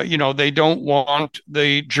 they don't want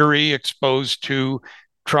the jury exposed to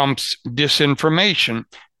Trump's disinformation.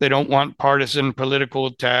 They don't want partisan political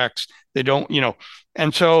attacks. They don't,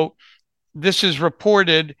 and so this is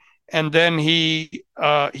reported, and then he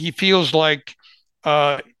feels like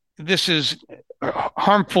this is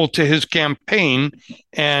harmful to his campaign,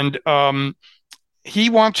 and he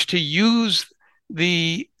wants to use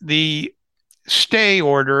the stay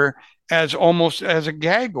order as almost as a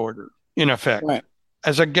gag order, in effect. Right.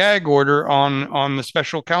 As a gag order on the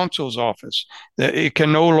special counsel's office, that it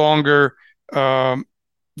can no longer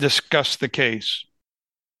discuss the case.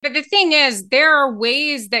 But the thing is, there are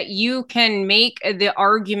ways that you can make the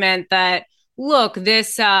argument that, look,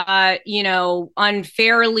 this,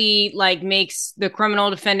 unfairly like makes the criminal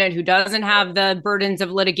defendant who doesn't have the burdens of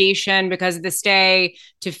litigation because of the stay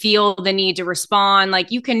to feel the need to respond. Like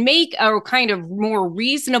you can make a kind of more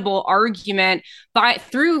reasonable argument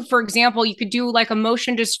through, for example, you could do like a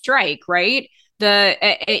motion to strike, right?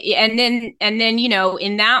 And then,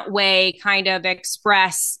 in that way, kind of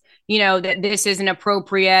express that this isn't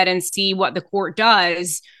appropriate and see what the court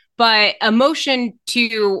does. But a motion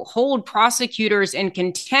to hold prosecutors in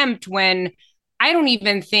contempt when I don't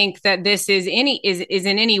even think that this is in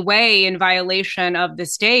any way in violation of the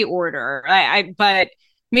stay order. But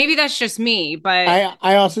maybe that's just me. But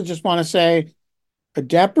I also just want to say a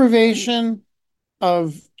deprivation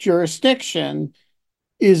of jurisdiction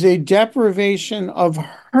is a deprivation of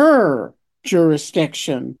her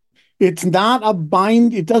jurisdiction. It's not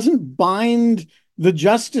it doesn't bind the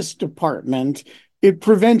Justice Department. It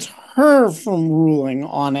prevents her from ruling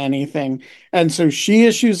on anything. And so she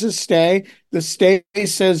issues a stay. The stay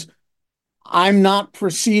says, I'm not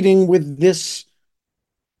proceeding with this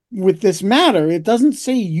matter. It doesn't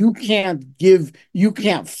say you can't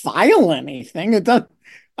file anything. It does.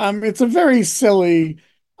 It's a very silly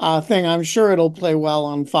thing. I'm sure it'll play well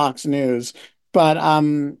on Fox News. But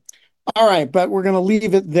all right, but we're going to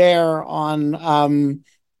leave it there on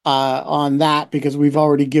that because we've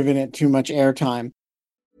already given it too much airtime.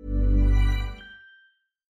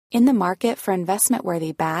 In the market for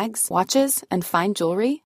investment-worthy bags, watches, and fine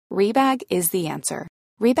jewelry, Rebag is the answer.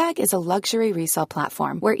 Rebag is a luxury resale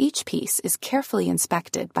platform where each piece is carefully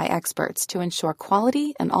inspected by experts to ensure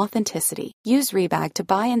quality and authenticity. Use Rebag to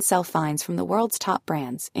buy and sell finds from the world's top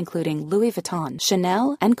brands, including Louis Vuitton,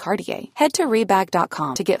 Chanel, and Cartier. Head to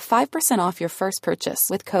Rebag.com to get 5% off your first purchase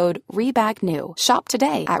with code REBAGNEW. Shop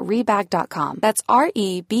today at Rebag.com. That's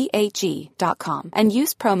REBAG.com. And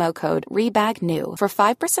use promo code REBAGNEW for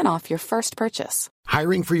 5% off your first purchase.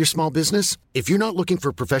 Hiring for your small business? If you're not looking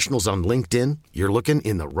for professionals on LinkedIn, you're looking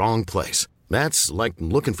in the wrong place. That's like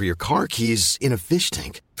looking for your car keys in a fish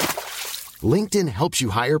tank. LinkedIn helps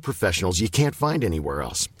you hire professionals you can't find anywhere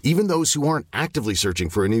else, even those who aren't actively searching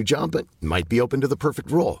for a new job but might be open to the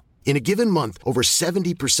perfect role. In a given month, over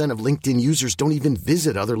 70% of LinkedIn users don't even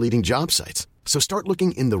visit other leading job sites. So start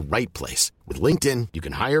looking in the right place. With LinkedIn, you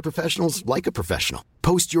can hire professionals like a professional.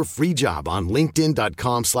 Post your free job on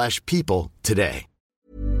linkedin.com/people today.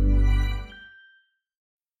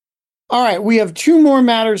 All right, we have 2 more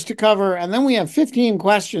matters to cover, and then we have 15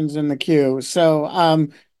 questions in the queue. So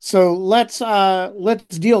let's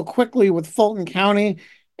deal quickly with Fulton County.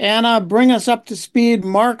 And bring us up to speed.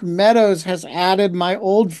 Mark Meadows has added my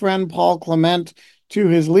old friend Paul Clement to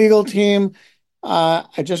his legal team.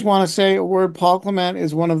 I just want to say a word. Paul Clement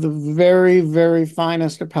is one of the very, very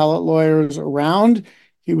finest appellate lawyers around.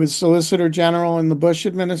 He was Solicitor General in the Bush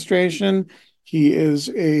administration. He is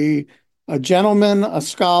a gentleman, a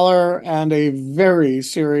scholar, and a very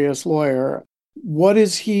serious lawyer. What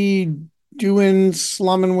is he doing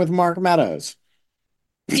slumming with Mark Meadows.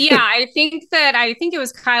 Yeah, I think it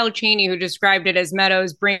was Kyle Cheney who described it as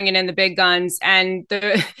Meadows bringing in the big guns, and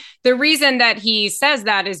the reason that he says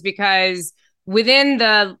that is because within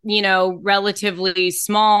the relatively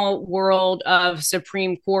small world of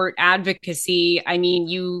Supreme Court advocacy, I mean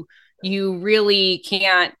you really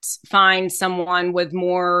can't find someone with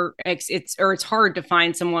more it's hard to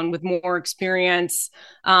find someone with more experience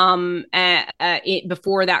before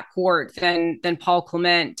that court than Paul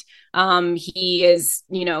Clement. He is,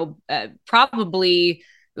 probably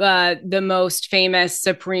the most famous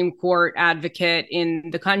Supreme Court advocate in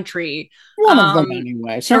the country. One of them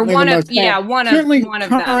anyway. Or Certainly the most certainly one of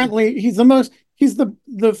them. currently he's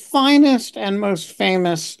the finest and most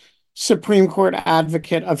famous Supreme Court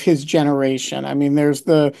advocate of his generation. I mean, there's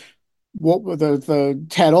the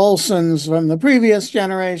Ted Olsons from the previous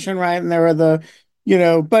generation, right? And there are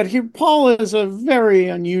but Paul is a very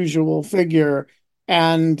unusual figure,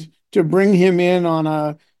 and to bring him in on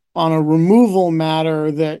a removal matter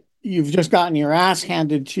that you've just gotten your ass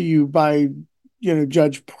handed to you by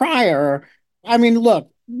Judge Pryor. I mean, look,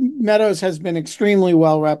 Meadows has been extremely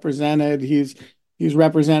well represented. He's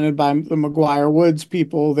represented by the McGuire Woods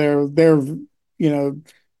people. They're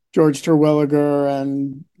George Terwilliger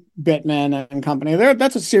and Bittman and company.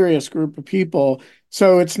 That's a serious group of people.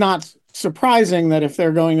 So it's not surprising that if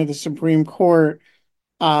they're going to the Supreme Court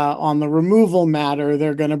on the removal matter,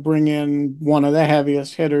 they're going to bring in one of the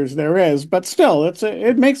heaviest hitters there is. But still,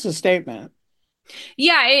 it makes a statement.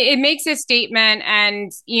 Yeah, it makes a statement,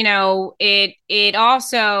 and it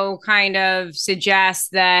also kind of suggests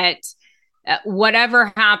that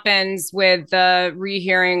whatever happens with the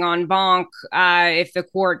rehearing on Bonk, if the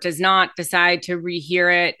court does not decide to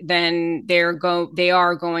rehear it, then they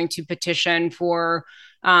are going to petition for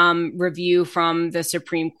review from the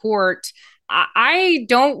Supreme Court. I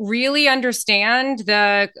don't really understand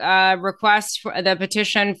the request for the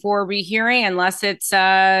petition for rehearing unless it's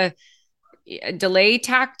a delay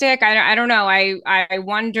tactic. I don't know. I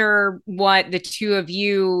wonder what the two of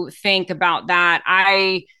you think about that.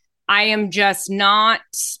 I am just not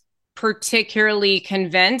particularly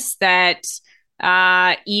convinced that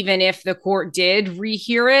even if the court did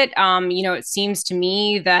rehear it, it seems to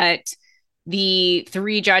me that the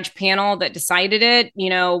three-judge panel that decided it,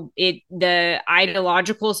 the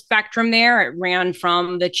ideological spectrum there, it ran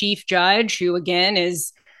from the chief judge, who again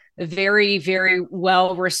is a very, very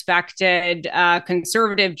well respected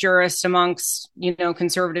conservative jurist amongst,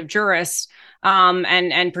 conservative jurists,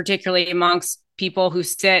 and particularly amongst people who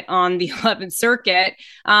sit on the 11th Circuit.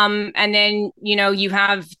 And then, you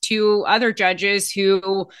have two other judges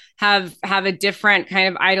who have a different kind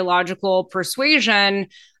of ideological persuasion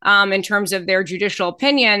in terms of their judicial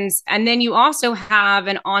opinions. And then you also have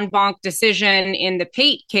an en banc decision in the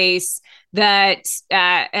Pate case that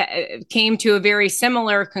came to a very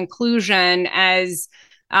similar conclusion as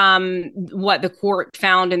what the court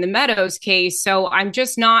found in the Meadows case. So I'm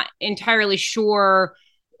just not entirely sure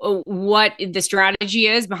what the strategy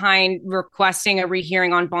is behind requesting a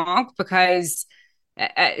rehearing en banc, because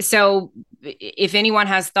so if anyone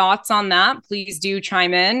has thoughts on that, please do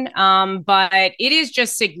chime in. But it is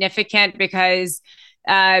just significant because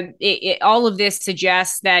all of this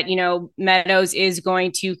suggests that, Meadows is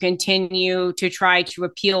going to continue to try to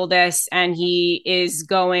appeal this, and he is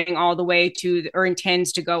going all the way or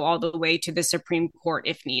intends to go all the way to the Supreme Court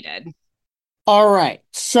if needed. All right.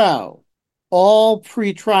 So all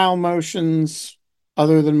pretrial motions,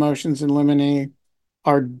 other than motions in limine,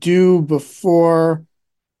 are due before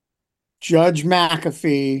Judge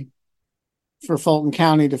McAfee for Fulton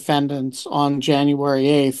County defendants on January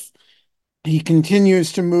 8th. He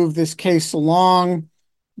continues to move this case along.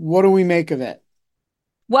 What do we make of it?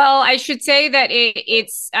 Well, I should say that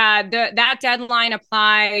that deadline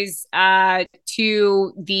applies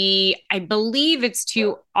to I believe it's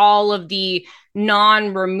to all of the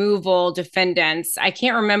non-removal defendants. I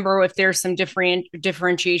can't remember if there's some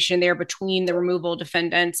differentiation there between the removal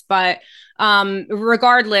defendants, but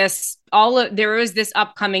regardless, there is this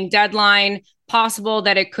upcoming deadline. Possible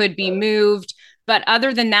that it could be moved. But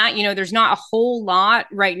other than that, there's not a whole lot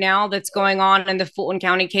right now that's going on in the Fulton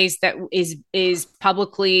County case that is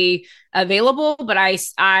publicly available. But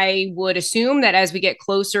I would assume that as we get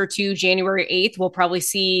closer to January 8th, we'll probably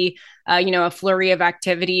see a flurry of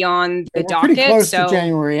activity on the docket. Pretty close to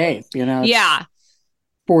January 8th, yeah,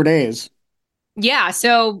 4 days. Yeah,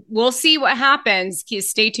 so we'll see what happens.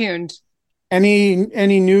 Stay tuned. Any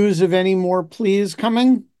news of any more pleas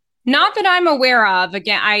coming? Not that I'm aware of.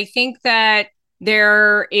 Again, I think that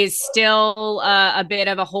there is still a bit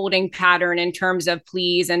of a holding pattern in terms of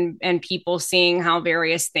pleas and people seeing how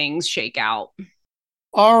various things shake out.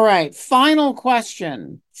 All right. Final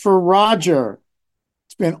question for Roger.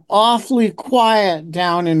 It's been awfully quiet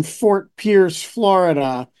down in Fort Pierce,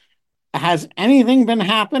 Florida. Has anything been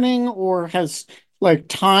happening, or has like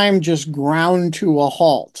time just ground to a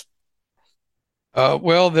halt?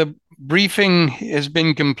 Well, the briefing has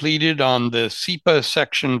been completed on the SEPA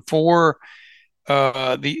Section 4.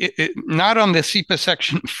 Not on the SEPA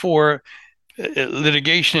Section 4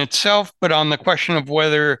 litigation itself, but on the question of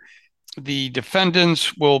whether the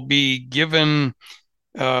defendants will be given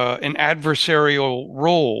an adversarial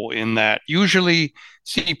role in that. Usually,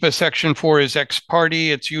 SEPA Section 4 is ex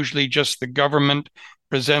parte. It's usually just the government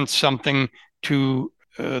presents something to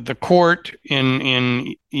the court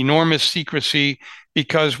in enormous secrecy,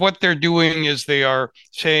 because what they're doing is they are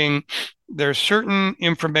saying there's certain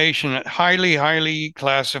information that highly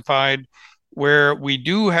classified where we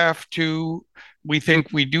think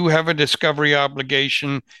we do have a discovery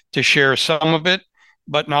obligation to share some of it,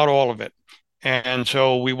 but not all of it. And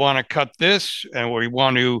so we want to cut this, and we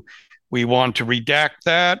want to redact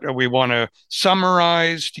that, or we want to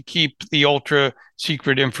summarize to keep the ultra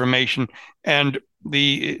secret information. And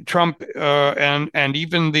the Trump and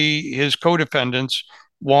even his co-defendants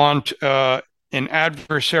want an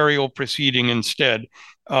adversarial proceeding instead.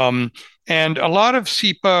 And a lot of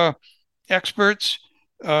SEPA experts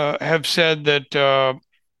have said that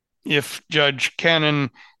if Judge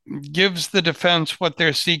Cannon gives the defense what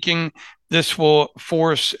they're seeking, this will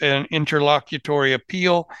force an interlocutory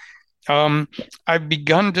appeal. I've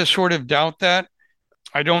begun to sort of doubt that.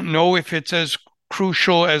 I don't know if it's as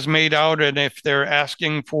crucial as made out, and if they're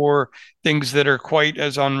asking for things that are quite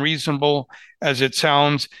as unreasonable as it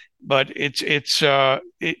sounds. But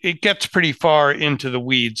it gets pretty far into the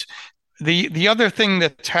weeds. The other thing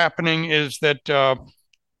that's happening is that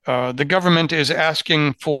the government is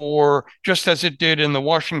asking for, just as it did in the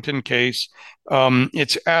Washington case,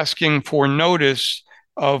 it's asking for notice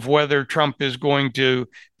of whether Trump is going to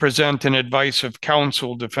present an advice of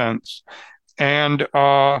counsel defense. And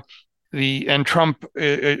Trump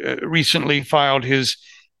recently filed his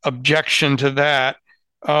objection to that.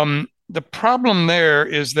 The problem there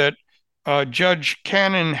is that Judge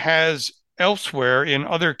Cannon has elsewhere in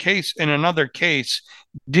another case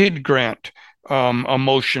did grant a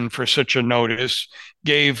motion for such a notice,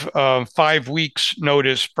 gave 5 weeks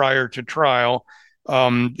notice prior to trial.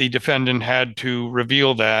 The defendant had to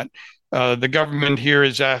reveal that. The government here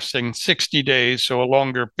is asking 60 days, so a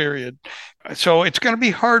longer period. So it's going to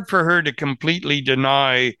be hard for her to completely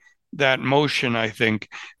deny that motion, I think.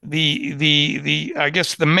 I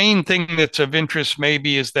guess the main thing that's of interest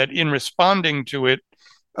maybe is that in responding to it,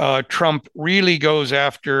 Trump really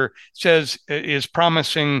is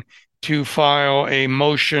promising to file a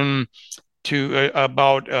motion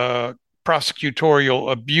about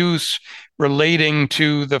prosecutorial abuse relating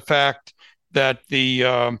to the fact that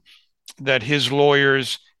that his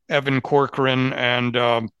lawyers, Evan Corcoran, and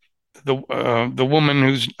the woman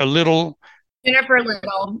who's a little Jennifer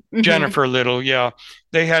Little. Mm-hmm. Jennifer Little, yeah,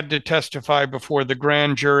 they had to testify before the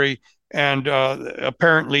grand jury, and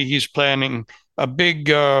apparently he's planning a big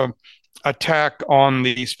attack on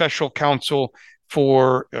the special counsel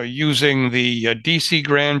for using the DC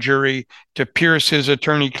grand jury to pierce his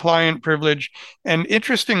attorney-client privilege. And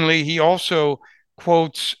interestingly, he also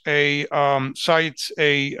cites a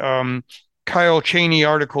Kyle Cheney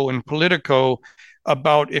article in Politico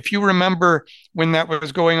about, if you remember when that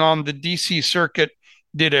was going on, the DC Circuit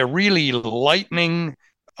did a really lightning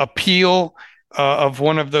appeal of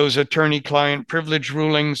one of those attorney-client privilege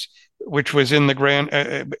rulings, which was in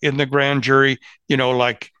the grand jury,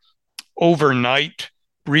 like overnight,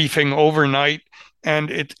 briefing overnight.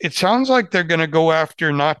 And it sounds like they're going to go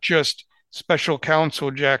after not just special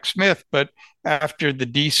counsel Jack Smith, but after the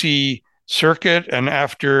DC Circuit and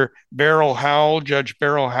after Judge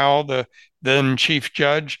Beryl Howell, the then chief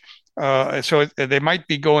judge. So they might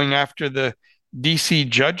be going after the DC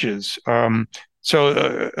judges.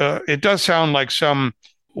 So it does sound like some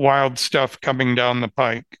wild stuff coming down the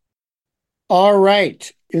pike. All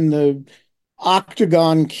right. In the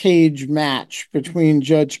octagon cage match between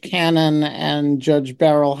Judge Cannon and Judge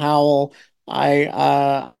Beryl Howell,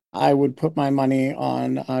 I would put my money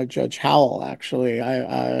on Judge Howell. Actually,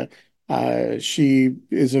 she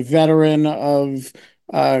is a veteran of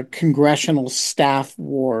congressional staff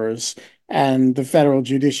wars, and the federal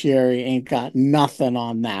judiciary ain't got nothing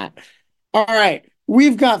on that. All right,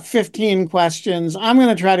 we've got 15 questions. I'm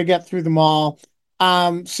going to try to get through them all.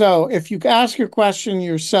 So if you ask your question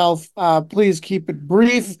yourself, please keep it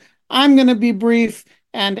brief. I'm going to be brief,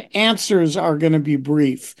 and answers are going to be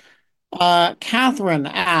brief. Catherine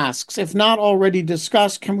asks, if not already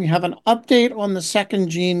discussed, can we have an update on the second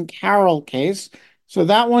Jean Carroll case? So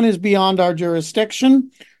that one is beyond our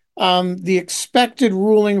jurisdiction. The expected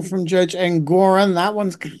ruling from Judge Engoron, that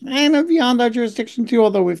one's kind of beyond our jurisdiction too,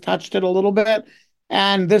 although we've touched it a little bit.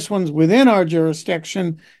 And this one's within our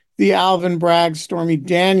jurisdiction, the Alvin Bragg, Stormy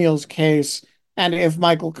Daniels case, and if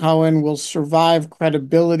Michael Cohen will survive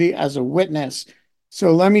credibility as a witness.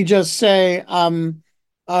 So let me just say,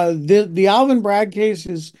 the Alvin Bragg case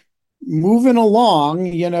is moving along.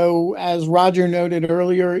 As Roger noted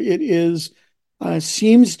earlier, it is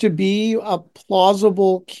seems to be a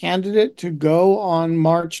plausible candidate to go on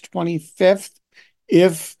March 25th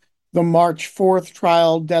if the March 4th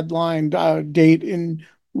trial deadline date in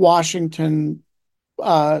Washington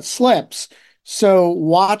slips. So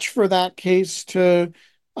watch for that case to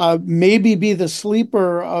maybe be the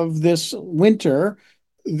sleeper of this winter.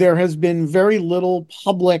 There has been very little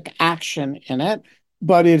public action in it,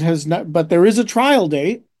 but it has not. But there is a trial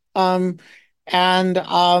date, and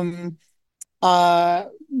uh,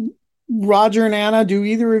 Roger and Anna, do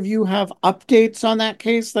either of you have updates on that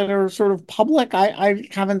case that are sort of public? I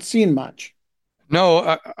haven't seen much.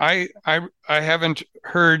 No, I haven't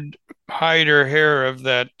heard hide or hair of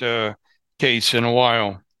that case in a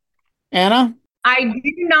while. Anna? I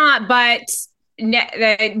do not, but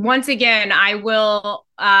once again, I will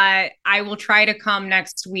try to come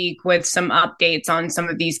next week with some updates on some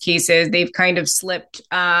of these cases. They've kind of slipped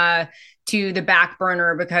to the back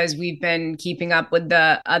burner because we've been keeping up with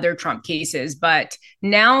the other Trump cases. But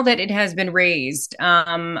now that it has been raised,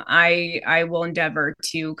 I will endeavor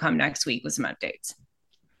to come next week with some updates.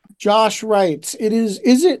 Josh writes,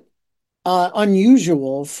 is it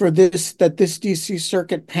unusual for this that this DC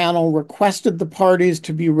Circuit panel requested the parties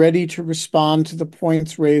to be ready to respond to the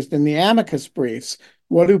points raised in the amicus briefs?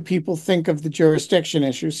 What do people think of the jurisdiction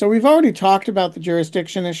issue? So we've already talked about the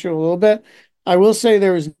jurisdiction issue a little bit. I will say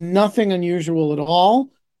there is nothing unusual at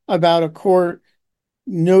all about a court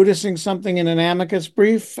noticing something in an amicus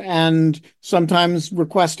brief and sometimes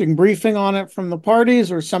requesting briefing on it from the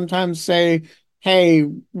parties, or sometimes say, hey,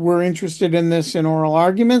 we're interested in this in oral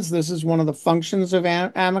arguments. This is one of the functions of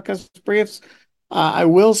amicus briefs. I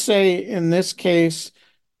will say in this case,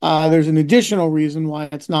 there's an additional reason why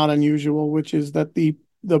it's not unusual, which is that the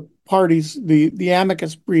parties, the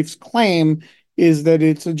amicus briefs claim is that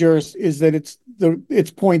its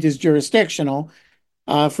point is jurisdictional.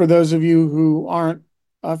 For those of you who aren't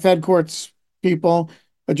Fed courts people,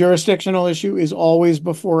 a jurisdictional issue is always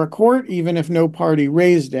before a court, even if no party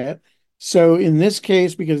raised it. So in this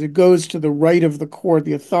case, because it goes to the right of the court,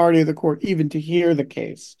 the authority of the court, even to hear the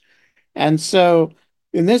case. And so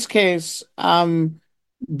in this case,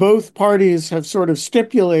 both parties have sort of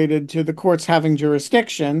stipulated to the courts having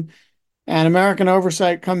jurisdiction, and American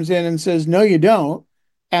Oversight comes in and says, no, you don't.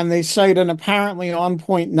 And they cite an apparently on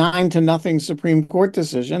point 9-0 Supreme Court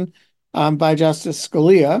decision by Justice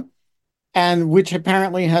Scalia, and which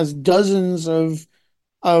apparently has dozens of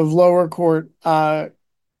lower court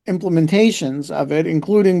implementations of it,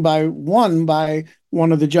 including by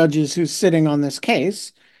one of the judges who's sitting on this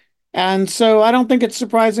case. And so I don't think it's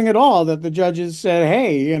surprising at all that the judges said,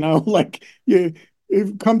 hey, like you've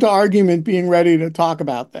come to argument being ready to talk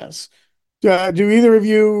about this. Do either of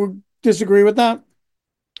you disagree with that?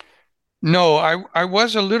 No, I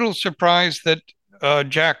was a little surprised that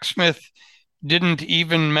Jack Smith didn't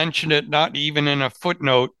even mention it, not even in a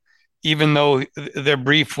footnote, even though their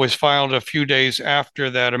brief was filed a few days after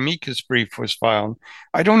that amicus brief was filed.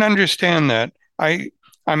 I don't understand that. I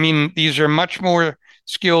mean, these are much more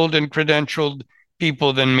skilled and credentialed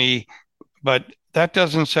people than me, but that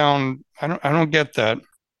doesn't sound, I don't get that.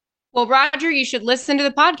 Well, Roger, you should listen to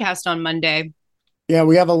the podcast on Monday. Yeah,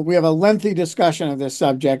 we have a lengthy discussion of this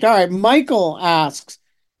subject. All right, Michael asks,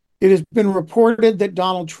 it has been reported that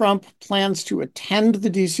Donald Trump plans to attend the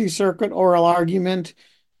DC Circuit oral argument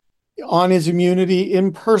on his immunity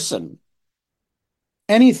in person.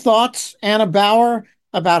 Any thoughts, Anna Bauer,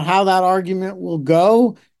 about how that argument will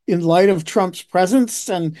go in light of Trump's presence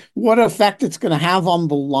and what effect it's going to have on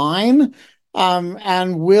the line?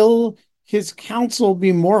 And will his counsel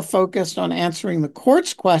be more focused on answering the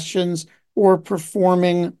court's questions or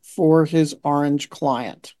performing for his orange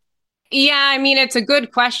client? Yeah, I mean, it's a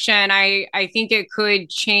good question. I think it could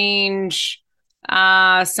change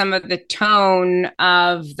some of the tone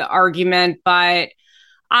of the argument, but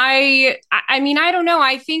I mean, I don't know.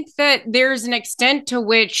 I think that there's an extent to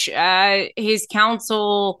which his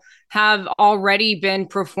counsel have already been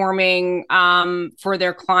performing for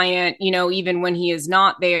their client, even when he is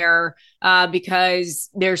not there, because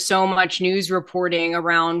there's so much news reporting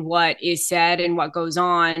around what is said and what goes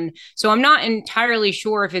on. So I'm not entirely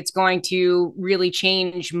sure if it's going to really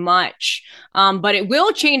change much, but it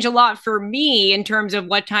will change a lot for me in terms of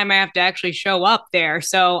what time I have to actually show up there.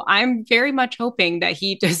 So I'm very much hoping that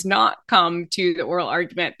he does not come to the oral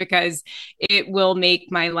argument, because it will make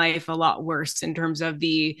my life a lot worse in terms of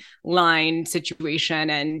the line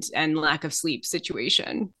situation and lack of sleep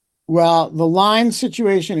situation. Well, the line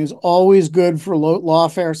situation is always good for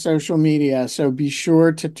lawfare social media, so be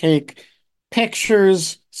sure to take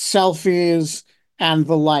pictures, selfies, and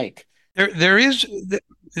the like. There is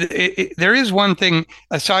one thing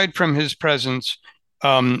aside from his presence,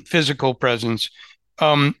 physical presence,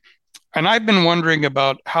 um, and I've been wondering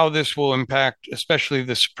about how this will impact, especially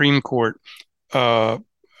the Supreme Court uh,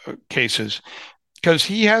 cases, because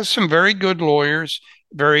he has some very good lawyers,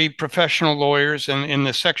 very professional lawyers, and in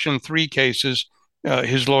the Section 3 cases,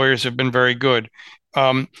 his lawyers have been very good.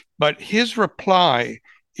 But his reply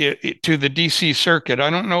to the DC Circuit,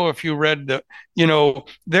 I don't know if you read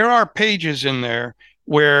there are pages in there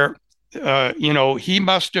where, he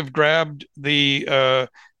must have grabbed the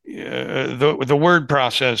word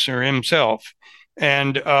processor himself,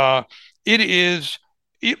 and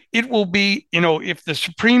it will be, if the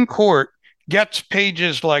Supreme Court gets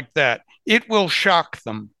pages like that, it will shock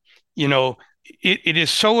them. It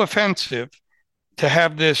is so offensive to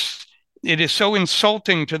have this, it is so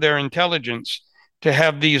insulting to their intelligence to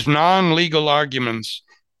have these non legal arguments,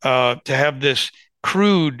 to have this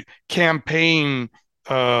crude campaign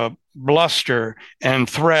bluster and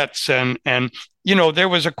threats. There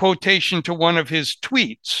was a quotation to one of his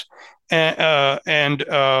tweets, and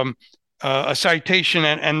a citation,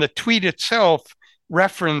 and the tweet itself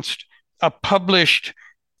referenced a published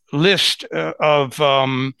list of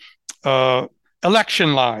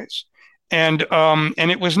election lies. And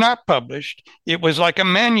it was not published. It was like a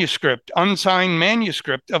manuscript, unsigned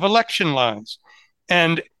manuscript of election lies.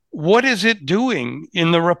 And what is it doing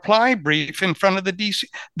in the reply brief in front of the DC?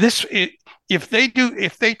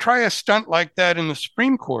 If they try a stunt like that in the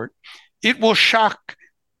Supreme Court, it will shock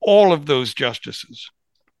all of those justices.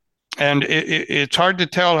 And it's hard to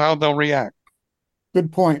tell how they'll react.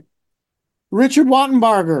 Good point. Richard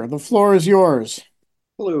Wattenbarger, the floor is yours.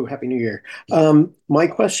 Hello, Happy New Year. My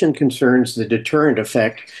question concerns the deterrent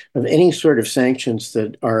effect of any sort of sanctions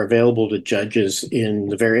that are available to judges in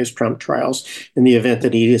the various Trump trials in the event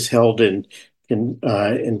that he is held in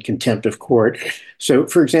contempt of court. So,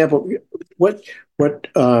 for example, what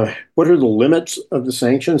are the limits of the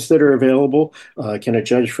sanctions that are available? Can a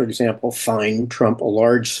judge, for example, fine Trump a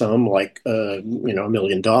large sum, like $1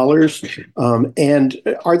 million? And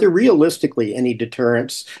are there realistically any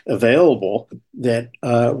deterrents available that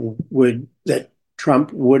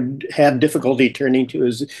Trump would have difficulty turning to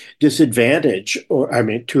his disadvantage,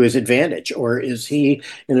 to his advantage, or is he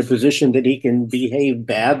in a position that he can behave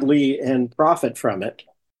badly and profit from it?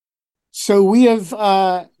 So we have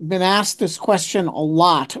been asked this question a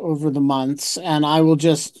lot over the months, and I will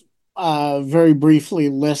just very briefly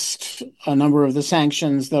list a number of the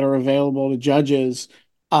sanctions that are available to judges.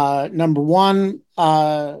 Number one,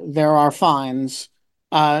 there are fines.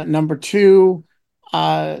 Number two,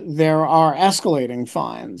 there are escalating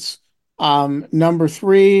fines. Number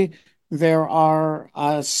three, there are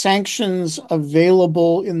sanctions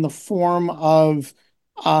available in the form of,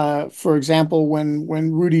 for example, when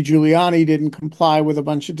Rudy Giuliani didn't comply with a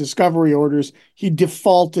bunch of discovery orders, he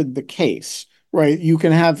defaulted the case, right? You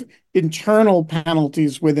can have internal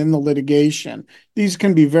penalties within the litigation. These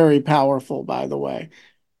can be very powerful, by the way.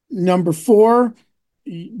 Number four,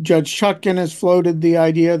 Judge Chutkan has floated the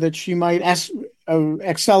idea that she might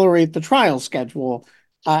accelerate the trial schedule.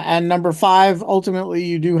 And number five, ultimately,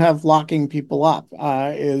 you do have locking people up.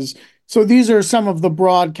 So these are some of the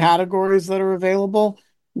broad categories that are available.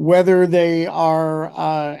 Whether they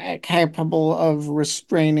are capable of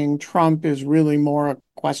restraining Trump is really more a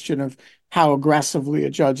question of how aggressively a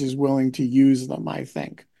judge is willing to use them, I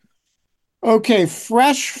think. Okay,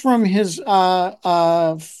 fresh from his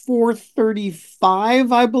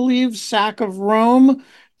 435, I believe, sack of Rome,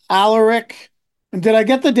 Alaric. And did I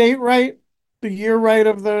get the date right? The year right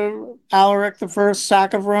of the Alaric the First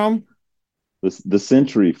sack of Rome? The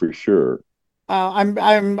century for sure. I'm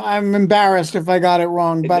embarrassed if I got it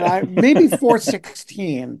wrong, but maybe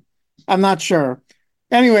 416. I'm not sure.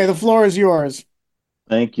 Anyway, the floor is yours.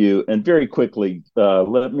 Thank you. And very quickly,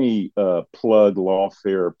 let me plug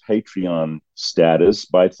Lawfare Patreon status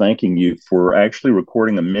by thanking you for actually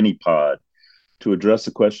recording a mini pod to address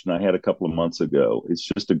a question I had a couple of months ago. It's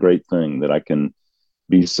just a great thing that I can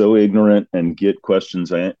be so ignorant and get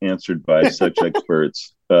questions answered by such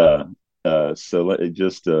experts. So let it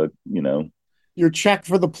just, Your check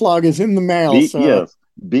for the plug is in the mail, be, sir. yes,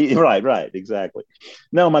 be right, exactly.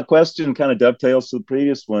 Now, my question kind of dovetails to the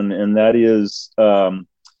previous one, and that is,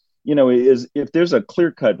 is if there's a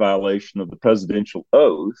clear cut violation of the presidential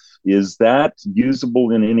oath, is that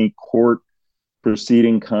usable in any court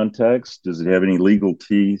proceeding context? Does it have any legal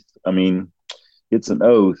teeth? I mean, it's an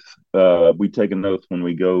oath. We take an oath when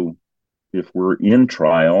we go, if we're in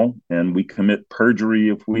trial, and we commit perjury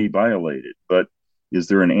if we violate it. But is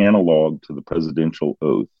there an analog to the presidential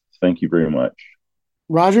oath? Thank you very much.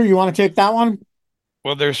 Roger, you want to take that one?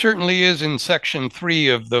 Well, there certainly is in Section 3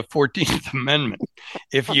 of the 14th Amendment.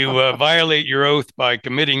 If you violate your oath by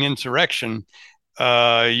committing insurrection,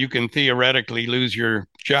 you can theoretically lose your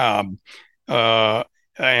job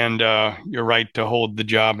and your right to hold the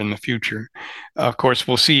job in the future. Of course,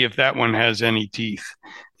 we'll see if that one has any teeth.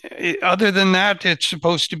 Other than that, it's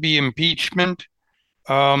supposed to be impeachment.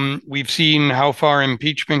 We've seen how far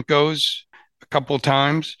impeachment goes a couple of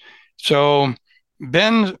times. So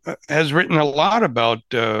Ben has written a lot about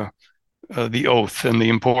the oath and the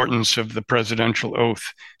importance of the presidential oath.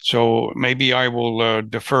 So maybe I will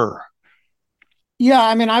defer. Yeah,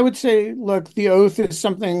 I mean, I would say, look, the oath is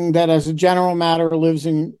something that, as a general matter, lives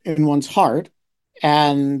in one's heart.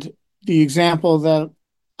 And the example that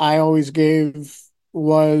I always gave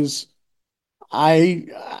was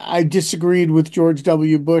I disagreed with George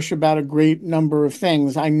W. Bush about a great number of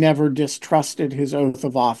things. I never distrusted his oath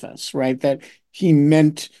of office, right? That he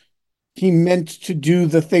meant he meant to do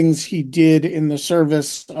the things he did in the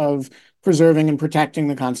service of preserving and protecting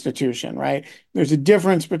the Constitution, right? There's a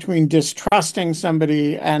difference between distrusting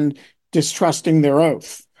somebody and distrusting their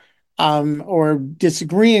oath, or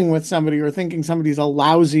disagreeing with somebody or thinking somebody's a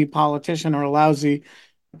lousy politician or a lousy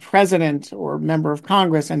president or member of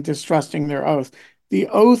Congress and distrusting their oath. The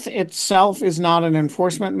oath itself is not an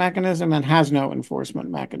enforcement mechanism and has no enforcement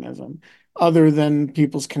mechanism other than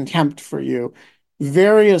people's contempt for you.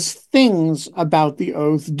 Various things about the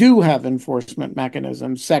oath do have enforcement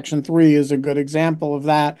mechanisms. Section 3 is a good example of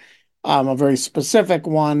that, a very specific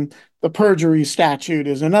one. The perjury statute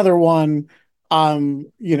is another one,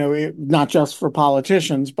 not just for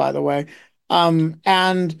politicians, by the way.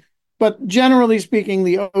 But generally speaking,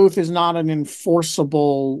 the oath is not an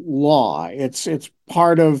enforceable law. It's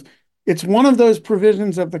one of those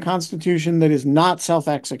provisions of the Constitution that is not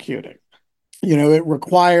self-executing. It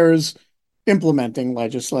requires implementing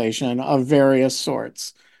legislation of various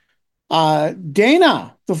sorts.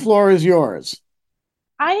 Dana, the floor is yours.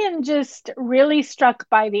 I am just really struck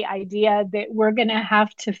by the idea that we're going to have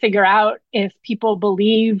to figure out if people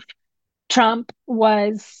believe Trump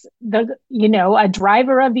was a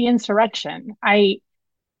driver of the insurrection. I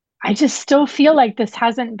just still feel like this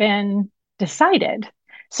hasn't been decided.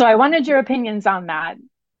 So I wanted your opinions on that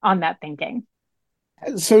thinking.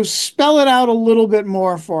 So spell it out a little bit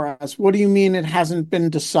more for us. What do you mean it hasn't been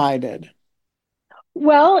decided?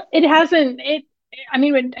 Well, it hasn't. I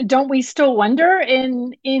mean, don't we still wonder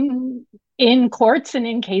in courts and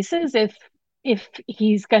in cases if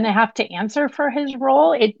he's going to have to answer for his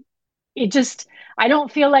role? I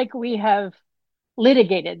don't feel like we have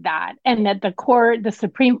litigated that, and that the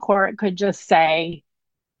Supreme Court could just say,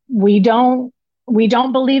 we don't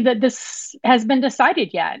believe that this has been decided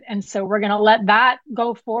yet. And so we're going to let that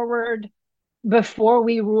go forward before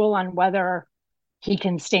we rule on whether he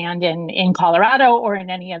can stand in Colorado or in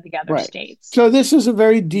any of the other states. So this is a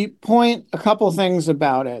very deep point. A couple things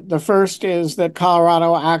about it. The first is that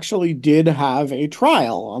Colorado actually did have a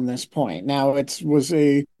trial on this point. Now, it was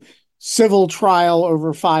a civil trial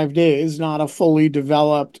over 5 days, not a fully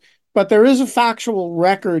developed, but there is a factual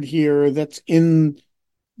record here that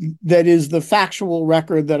is the factual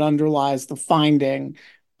record that underlies the finding.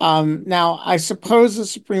 Now, I suppose the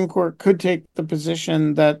Supreme Court could take the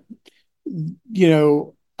position that,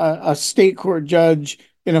 a state court judge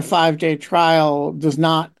in a 5-day trial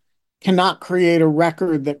cannot create a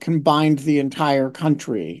record that can bind the entire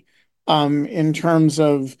country, in terms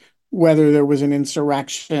of whether there was an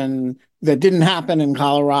insurrection that didn't happen in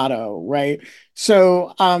Colorado, right?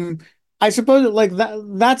 So I suppose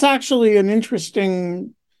that's actually an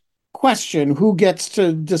interesting question. Who gets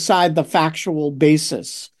to decide the factual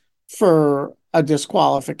basis for a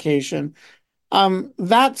disqualification?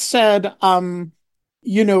 That said,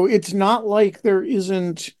 it's not like there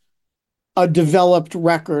isn't a developed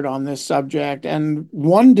record on this subject. And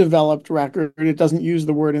one developed record, it doesn't use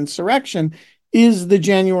the word insurrection, is the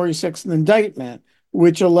January 6th indictment,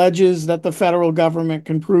 which alleges that the federal government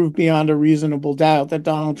can prove beyond a reasonable doubt that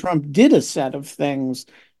Donald Trump did a set of things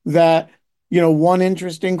that, one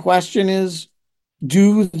interesting question is,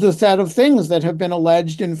 do the set of things that have been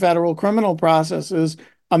alleged in federal criminal processes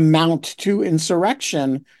amount to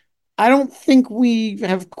insurrection? I don't think we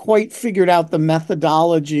have quite figured out the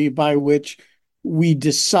methodology by which we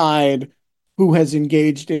decide who has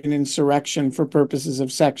engaged in insurrection for purposes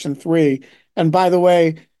of Section 3. And by the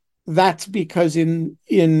way, that's because in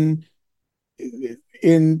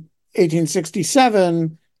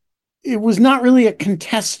 1867, it was not really a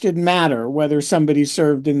contested matter whether somebody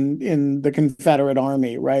served in the Confederate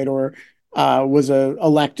Army, right, or was a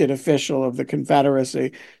elected official of the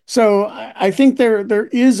Confederacy. So I think there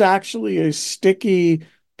is actually a sticky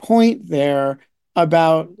point there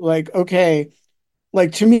about like, okay,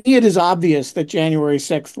 like to me, it is obvious that January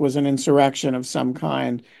 6th was an insurrection of some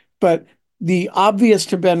kind, but the obvious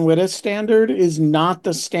to Ben Wittes standard is not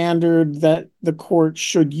the standard that the court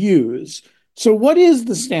should use. So, what is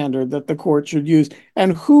the standard that the court should use,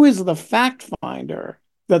 and who is the fact finder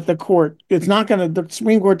that the court? It's not going to. The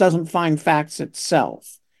Supreme Court doesn't find facts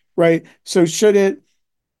itself, right? So, should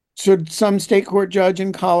some state court judge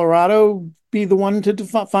in Colorado be the one to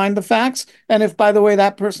find the facts? And if, by the way,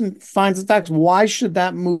 that person finds the facts, why should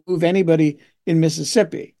that move anybody in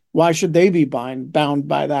Mississippi? Why should they be bound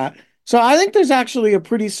by that? So I think there's actually a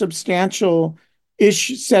pretty substantial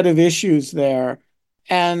set of issues there.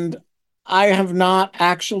 And I have not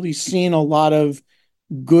actually seen a lot of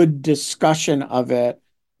good discussion of it,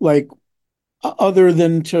 like other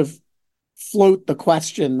than to float the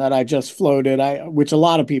question that I just floated, which a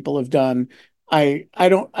lot of people have done. I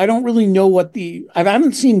don't really know I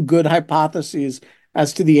haven't seen good hypotheses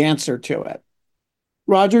as to the answer to it.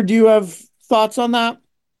 Roger, do you have thoughts on that?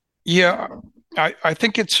 Yeah, I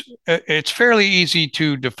think it's fairly easy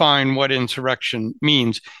to define what insurrection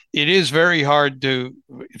means. It is very hard to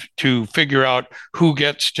figure out who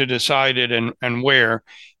gets to decide it and where.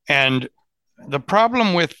 And the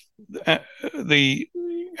problem with the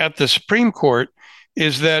at the Supreme Court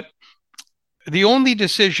is that the only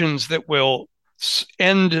decisions that will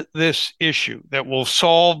end this issue, that will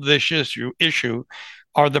solve this issue,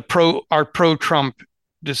 are pro Trump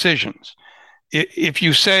decisions. If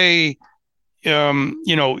you say,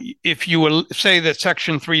 if you will say that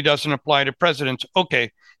Section 3 doesn't apply to presidents,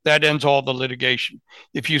 okay, that ends all the litigation.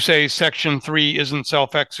 If you say Section 3 isn't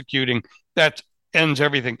self-executing, that ends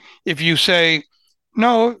everything. If you say,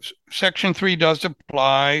 no, Section 3 does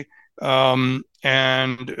apply, and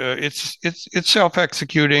it's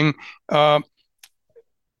self-executing,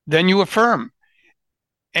 then you affirm.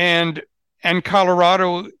 And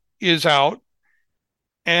Colorado is out,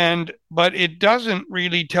 but it doesn't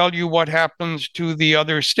really tell you what happens to the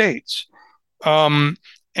other states.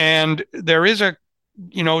 And there is a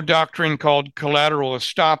doctrine called collateral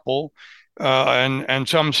estoppel, and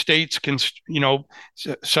some states can,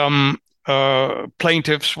 some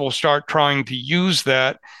plaintiffs will start trying to use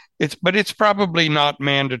that. But it's probably not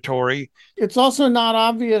mandatory. It's also not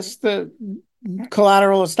obvious that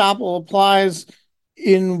collateral estoppel applies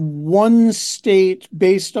in one state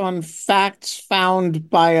based on facts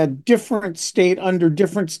found by a different state under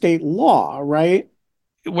different state law, right?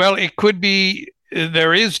 Well, it could be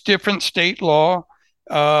there is different state law.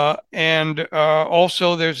 And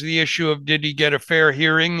also there's the issue of, did he get a fair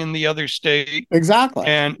hearing in the other state? Exactly.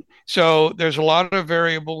 And so there's a lot of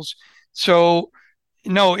variables. So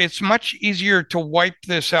no, it's much easier to wipe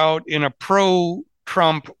this out in a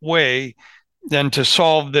pro-Trump way than to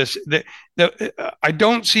solve this. I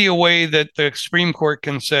don't see a way that the Supreme Court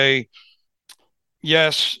can say,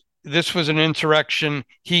 yes, this was an insurrection,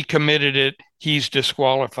 he committed it, he's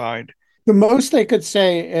disqualified. The most they could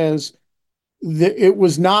say is that it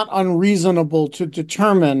was not unreasonable to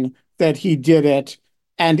determine that he did it,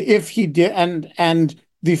 and if he did, and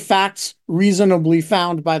the facts reasonably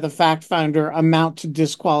found by the fact finder amount to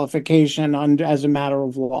disqualification as a matter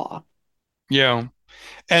of law. Yeah.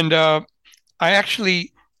 And I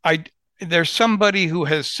there's somebody who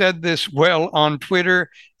has said this well on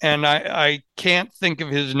Twitter, and I can't think of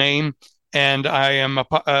his name, and I am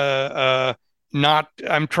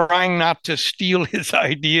I'm trying not to steal his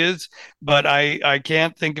ideas, but I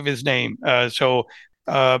can't think of his name. So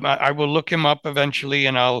I will look him up eventually,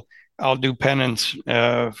 and I'll do penance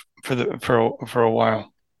for a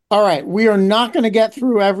while. All right, we are not going to get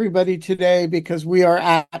through everybody today because we are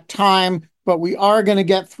at time, but we are going to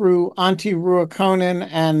get through Antti Ruokonen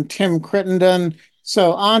and Tim Crittenden.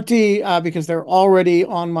 So Antti, because they're already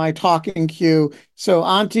on my talking queue. So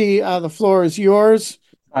Antti, the floor is yours.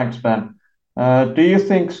 Thanks, Ben. Do you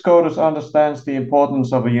think SCOTUS understands the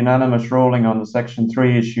importance of a unanimous ruling on the Section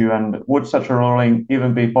 3 issue, and would such a ruling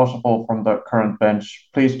even be possible from the current bench?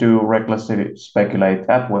 Please do recklessly speculate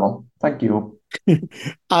at will. Thank you.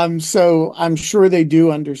 So I'm sure they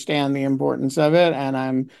do understand the importance of it, and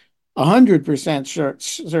I'm 100%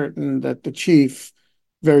 certain that the chief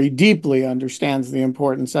very deeply understands the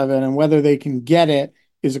importance of it, and whether they can get it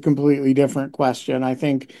is a completely different question. I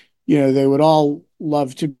think, they would all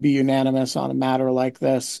love to be unanimous on a matter like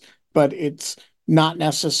this, but it's not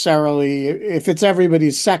necessarily, if it's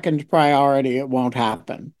everybody's second priority, it won't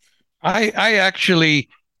happen. I actually,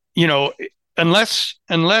 you know, unless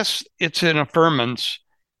it's an affirmance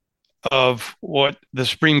of what the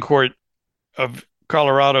Supreme Court of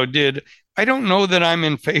Colorado did, I don't know that I'm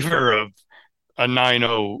in favor of a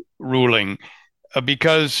 9-0 ruling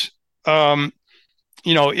because, um,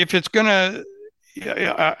 if it's going to,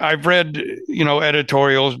 I've read,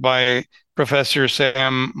 editorials by Professor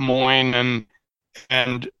Sam Moyne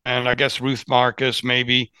and I guess Ruth Marcus,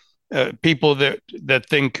 maybe people that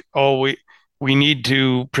think, oh, we need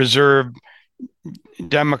to preserve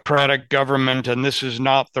democratic government, and this is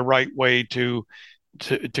not the right way to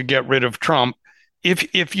get rid of Trump.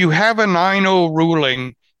 If you have a 9-0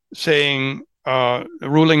 ruling saying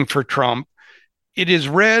ruling for Trump, it is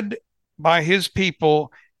read by his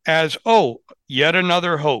people as, oh, yet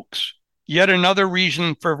another hoax, yet another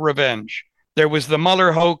reason for revenge. There was the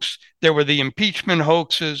Mueller hoax, there were the impeachment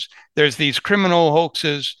hoaxes, there's these criminal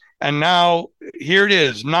hoaxes, and now here it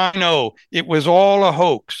is, 9-0. It was all a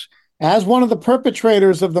hoax. As one of the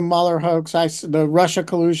perpetrators of the Mueller hoax, the Russia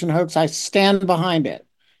collusion hoax, I stand behind it.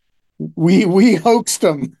 We hoaxed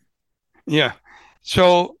them. Yeah.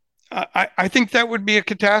 So I think that would be a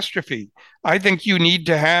catastrophe. I think you need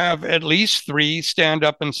to have at least three stand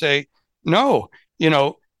up and say, no,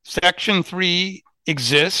 Section 3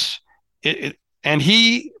 exists, and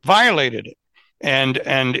he violated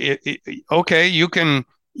it. Okay, you can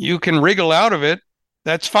wriggle out of it.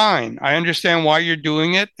 That's fine. I understand why you're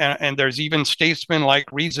doing it, and there's even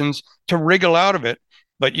statesman-like reasons to wriggle out of it.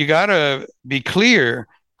 But you got to be clear.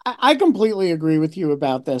 I completely agree with you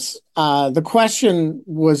about this. The question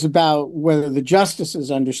was about whether the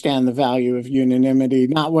justices understand the value of unanimity,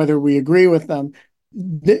 not whether we agree with them.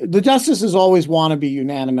 The justices always want to be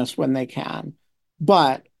unanimous when they can.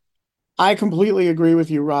 But I completely agree with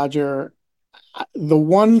you, Roger. The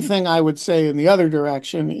one thing I would say in the other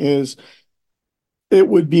direction is it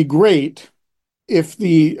would be great if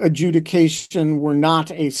the adjudication were not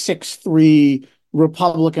a 6-3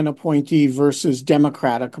 Republican appointee versus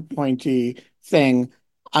Democratic appointee thing.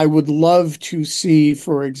 I would love to see,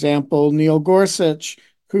 for example, Neil Gorsuch,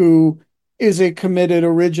 who is a committed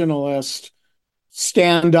originalist,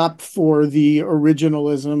 stand up for the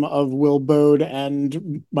originalism of Will Bode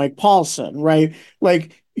and Mike Paulson, right?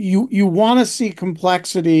 Like you want to see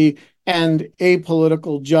complexity and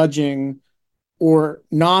apolitical judging or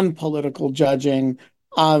non-political judging.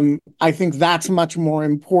 I think that's much more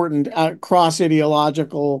important.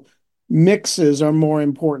 Cross-ideological mixes are more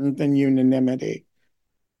important than unanimity.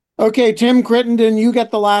 Okay, Tim Crittenden, you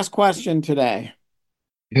get the last question today.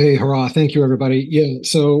 Hey, hurrah. Thank you, everybody. Yeah,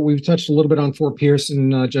 so we've touched a little bit on Fort Pierce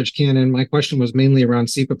and Judge Cannon. My question was mainly around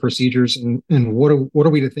SEPA procedures and what are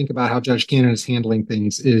we to think about how Judge Cannon is handling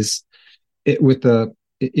things? Is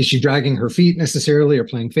she dragging her feet necessarily or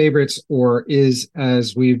playing favorites, or is,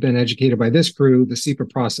 as we've been educated by this crew, the SEPA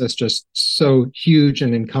process just so huge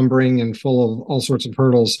and encumbering and full of all sorts of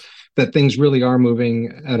hurdles that things really are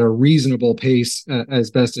moving at a reasonable pace as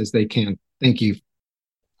best as they can? Thank you.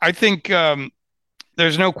 I think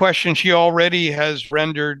there's no question she already has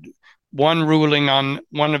rendered one ruling on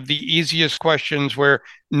one of the easiest questions where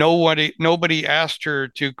nobody asked her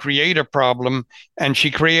to create a problem, and she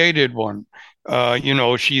created one.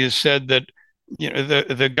 She has said that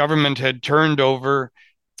the government had turned over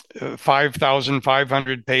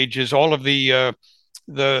 5,500 pages, all of the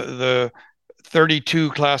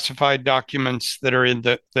 32 classified documents that are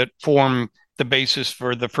that form the basis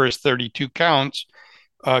for the first 32 counts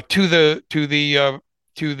to the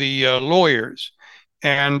lawyers,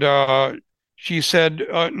 and she said,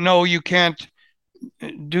 "No, you can't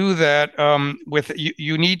do that.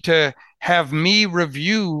 You need to have me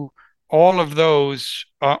review all of those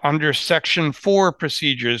under Section 4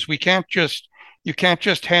 procedures. You can't just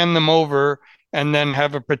hand them over and then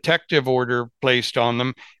have a protective order placed on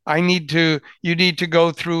them. You need to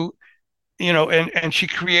go through, and she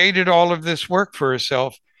created all of this work for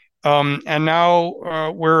herself. And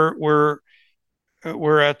now we're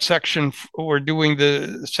doing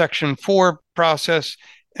the Section 4 process,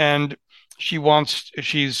 and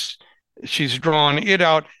she's drawn it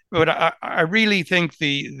out. but I really think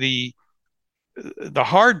the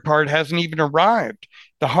hard part hasn't even arrived.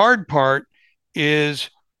 The hard part is,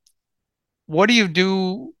 what do you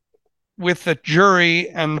do with the jury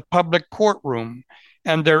and the public courtroom?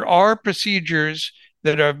 And there are procedures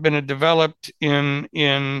that have been developed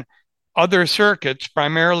in other circuits,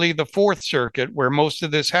 primarily the Fourth Circuit, where most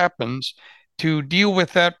of this happens, to deal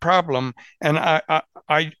with that problem. And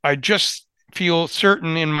I just feel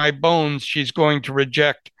certain in my bones she's going to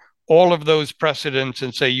reject all of those precedents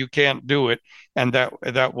and say you can't do it, and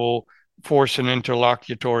that will force an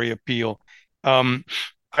interlocutory appeal.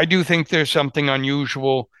 I do think there's something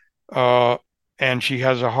unusual, uh, and she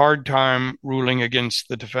has a hard time ruling against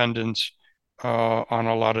the defendants on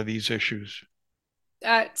a lot of these issues.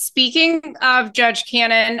 Speaking of Judge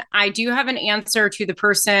Cannon, I do have an answer to the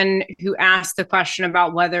person who asked the question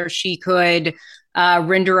about whether she could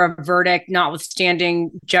render a verdict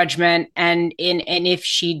notwithstanding judgment, and if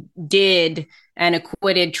she did and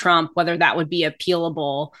acquitted Trump, whether that would be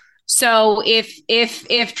appealable. So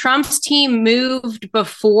if Trump's team moved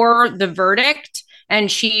before the verdict and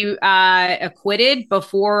she acquitted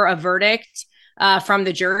before a verdict from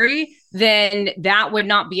the jury, then that would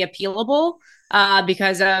not be appealable.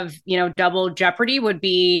 Because of, double jeopardy would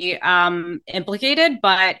be implicated.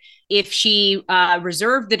 But if she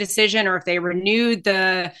reserved the decision, or if they renewed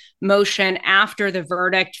the motion after the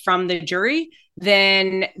verdict from the jury,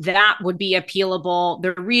 then that would be appealable.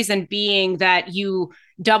 The reason being that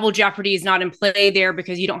double jeopardy is not in play there,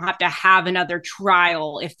 because you don't have to have another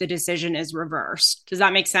trial if the decision is reversed. Does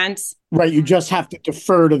that make sense? Right. You just have to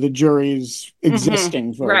defer to the jury's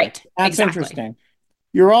existing verdict. Right. That's exactly. Interesting.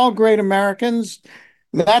 You're all great Americans.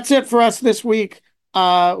 That's it for us this week.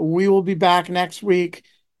 We will be back next week.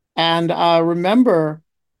 And remember,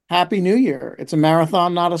 Happy New Year. It's a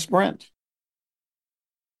marathon, not a sprint.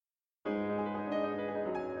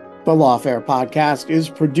 The Lawfare Podcast is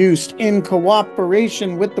produced in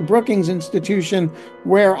cooperation with the Brookings Institution,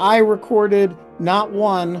 where I recorded not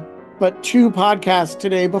one, but 2 podcasts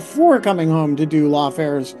today before coming home to do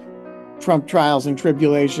Lawfare's Trump Trials and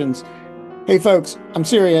Tribulations. Hey, folks, I'm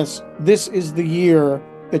serious. This is the year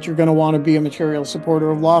that you're going to want to be a material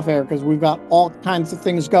supporter of Lawfare, because we've got all kinds of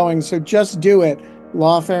things going. So just do it.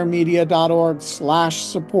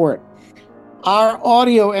 lawfaremedia.org/support. Our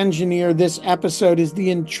audio engineer this episode is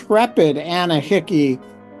the intrepid Anna Hickey,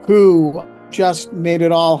 who just made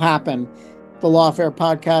it all happen. The Lawfare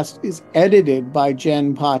Podcast is edited by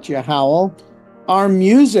Jen Patja Howell. Our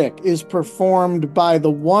music is performed by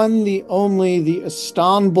the one, the only, the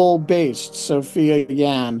Istanbul-based Sophia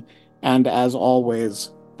Yan. And as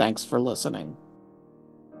always, thanks for listening.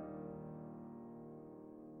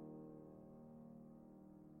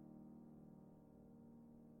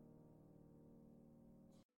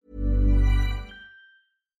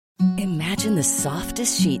 Imagine the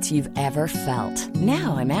softest sheets you've ever felt.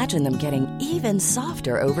 Now imagine them getting even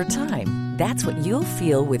softer over time. That's what you'll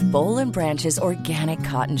feel with Boll & Branch's organic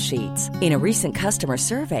cotton sheets. In a recent customer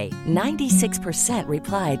survey, 96%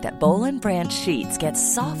 replied that Boll & Branch sheets get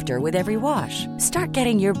softer with every wash. Start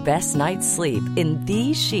getting your best night's sleep in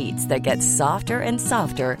these sheets that get softer and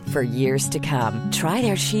softer for years to come. Try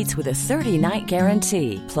their sheets with a 30-night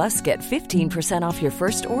guarantee. Plus, get 15% off your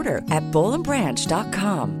first order at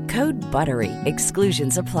bollandbranch.com. Code BUTTERY.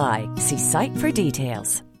 Exclusions apply. See site for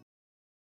details.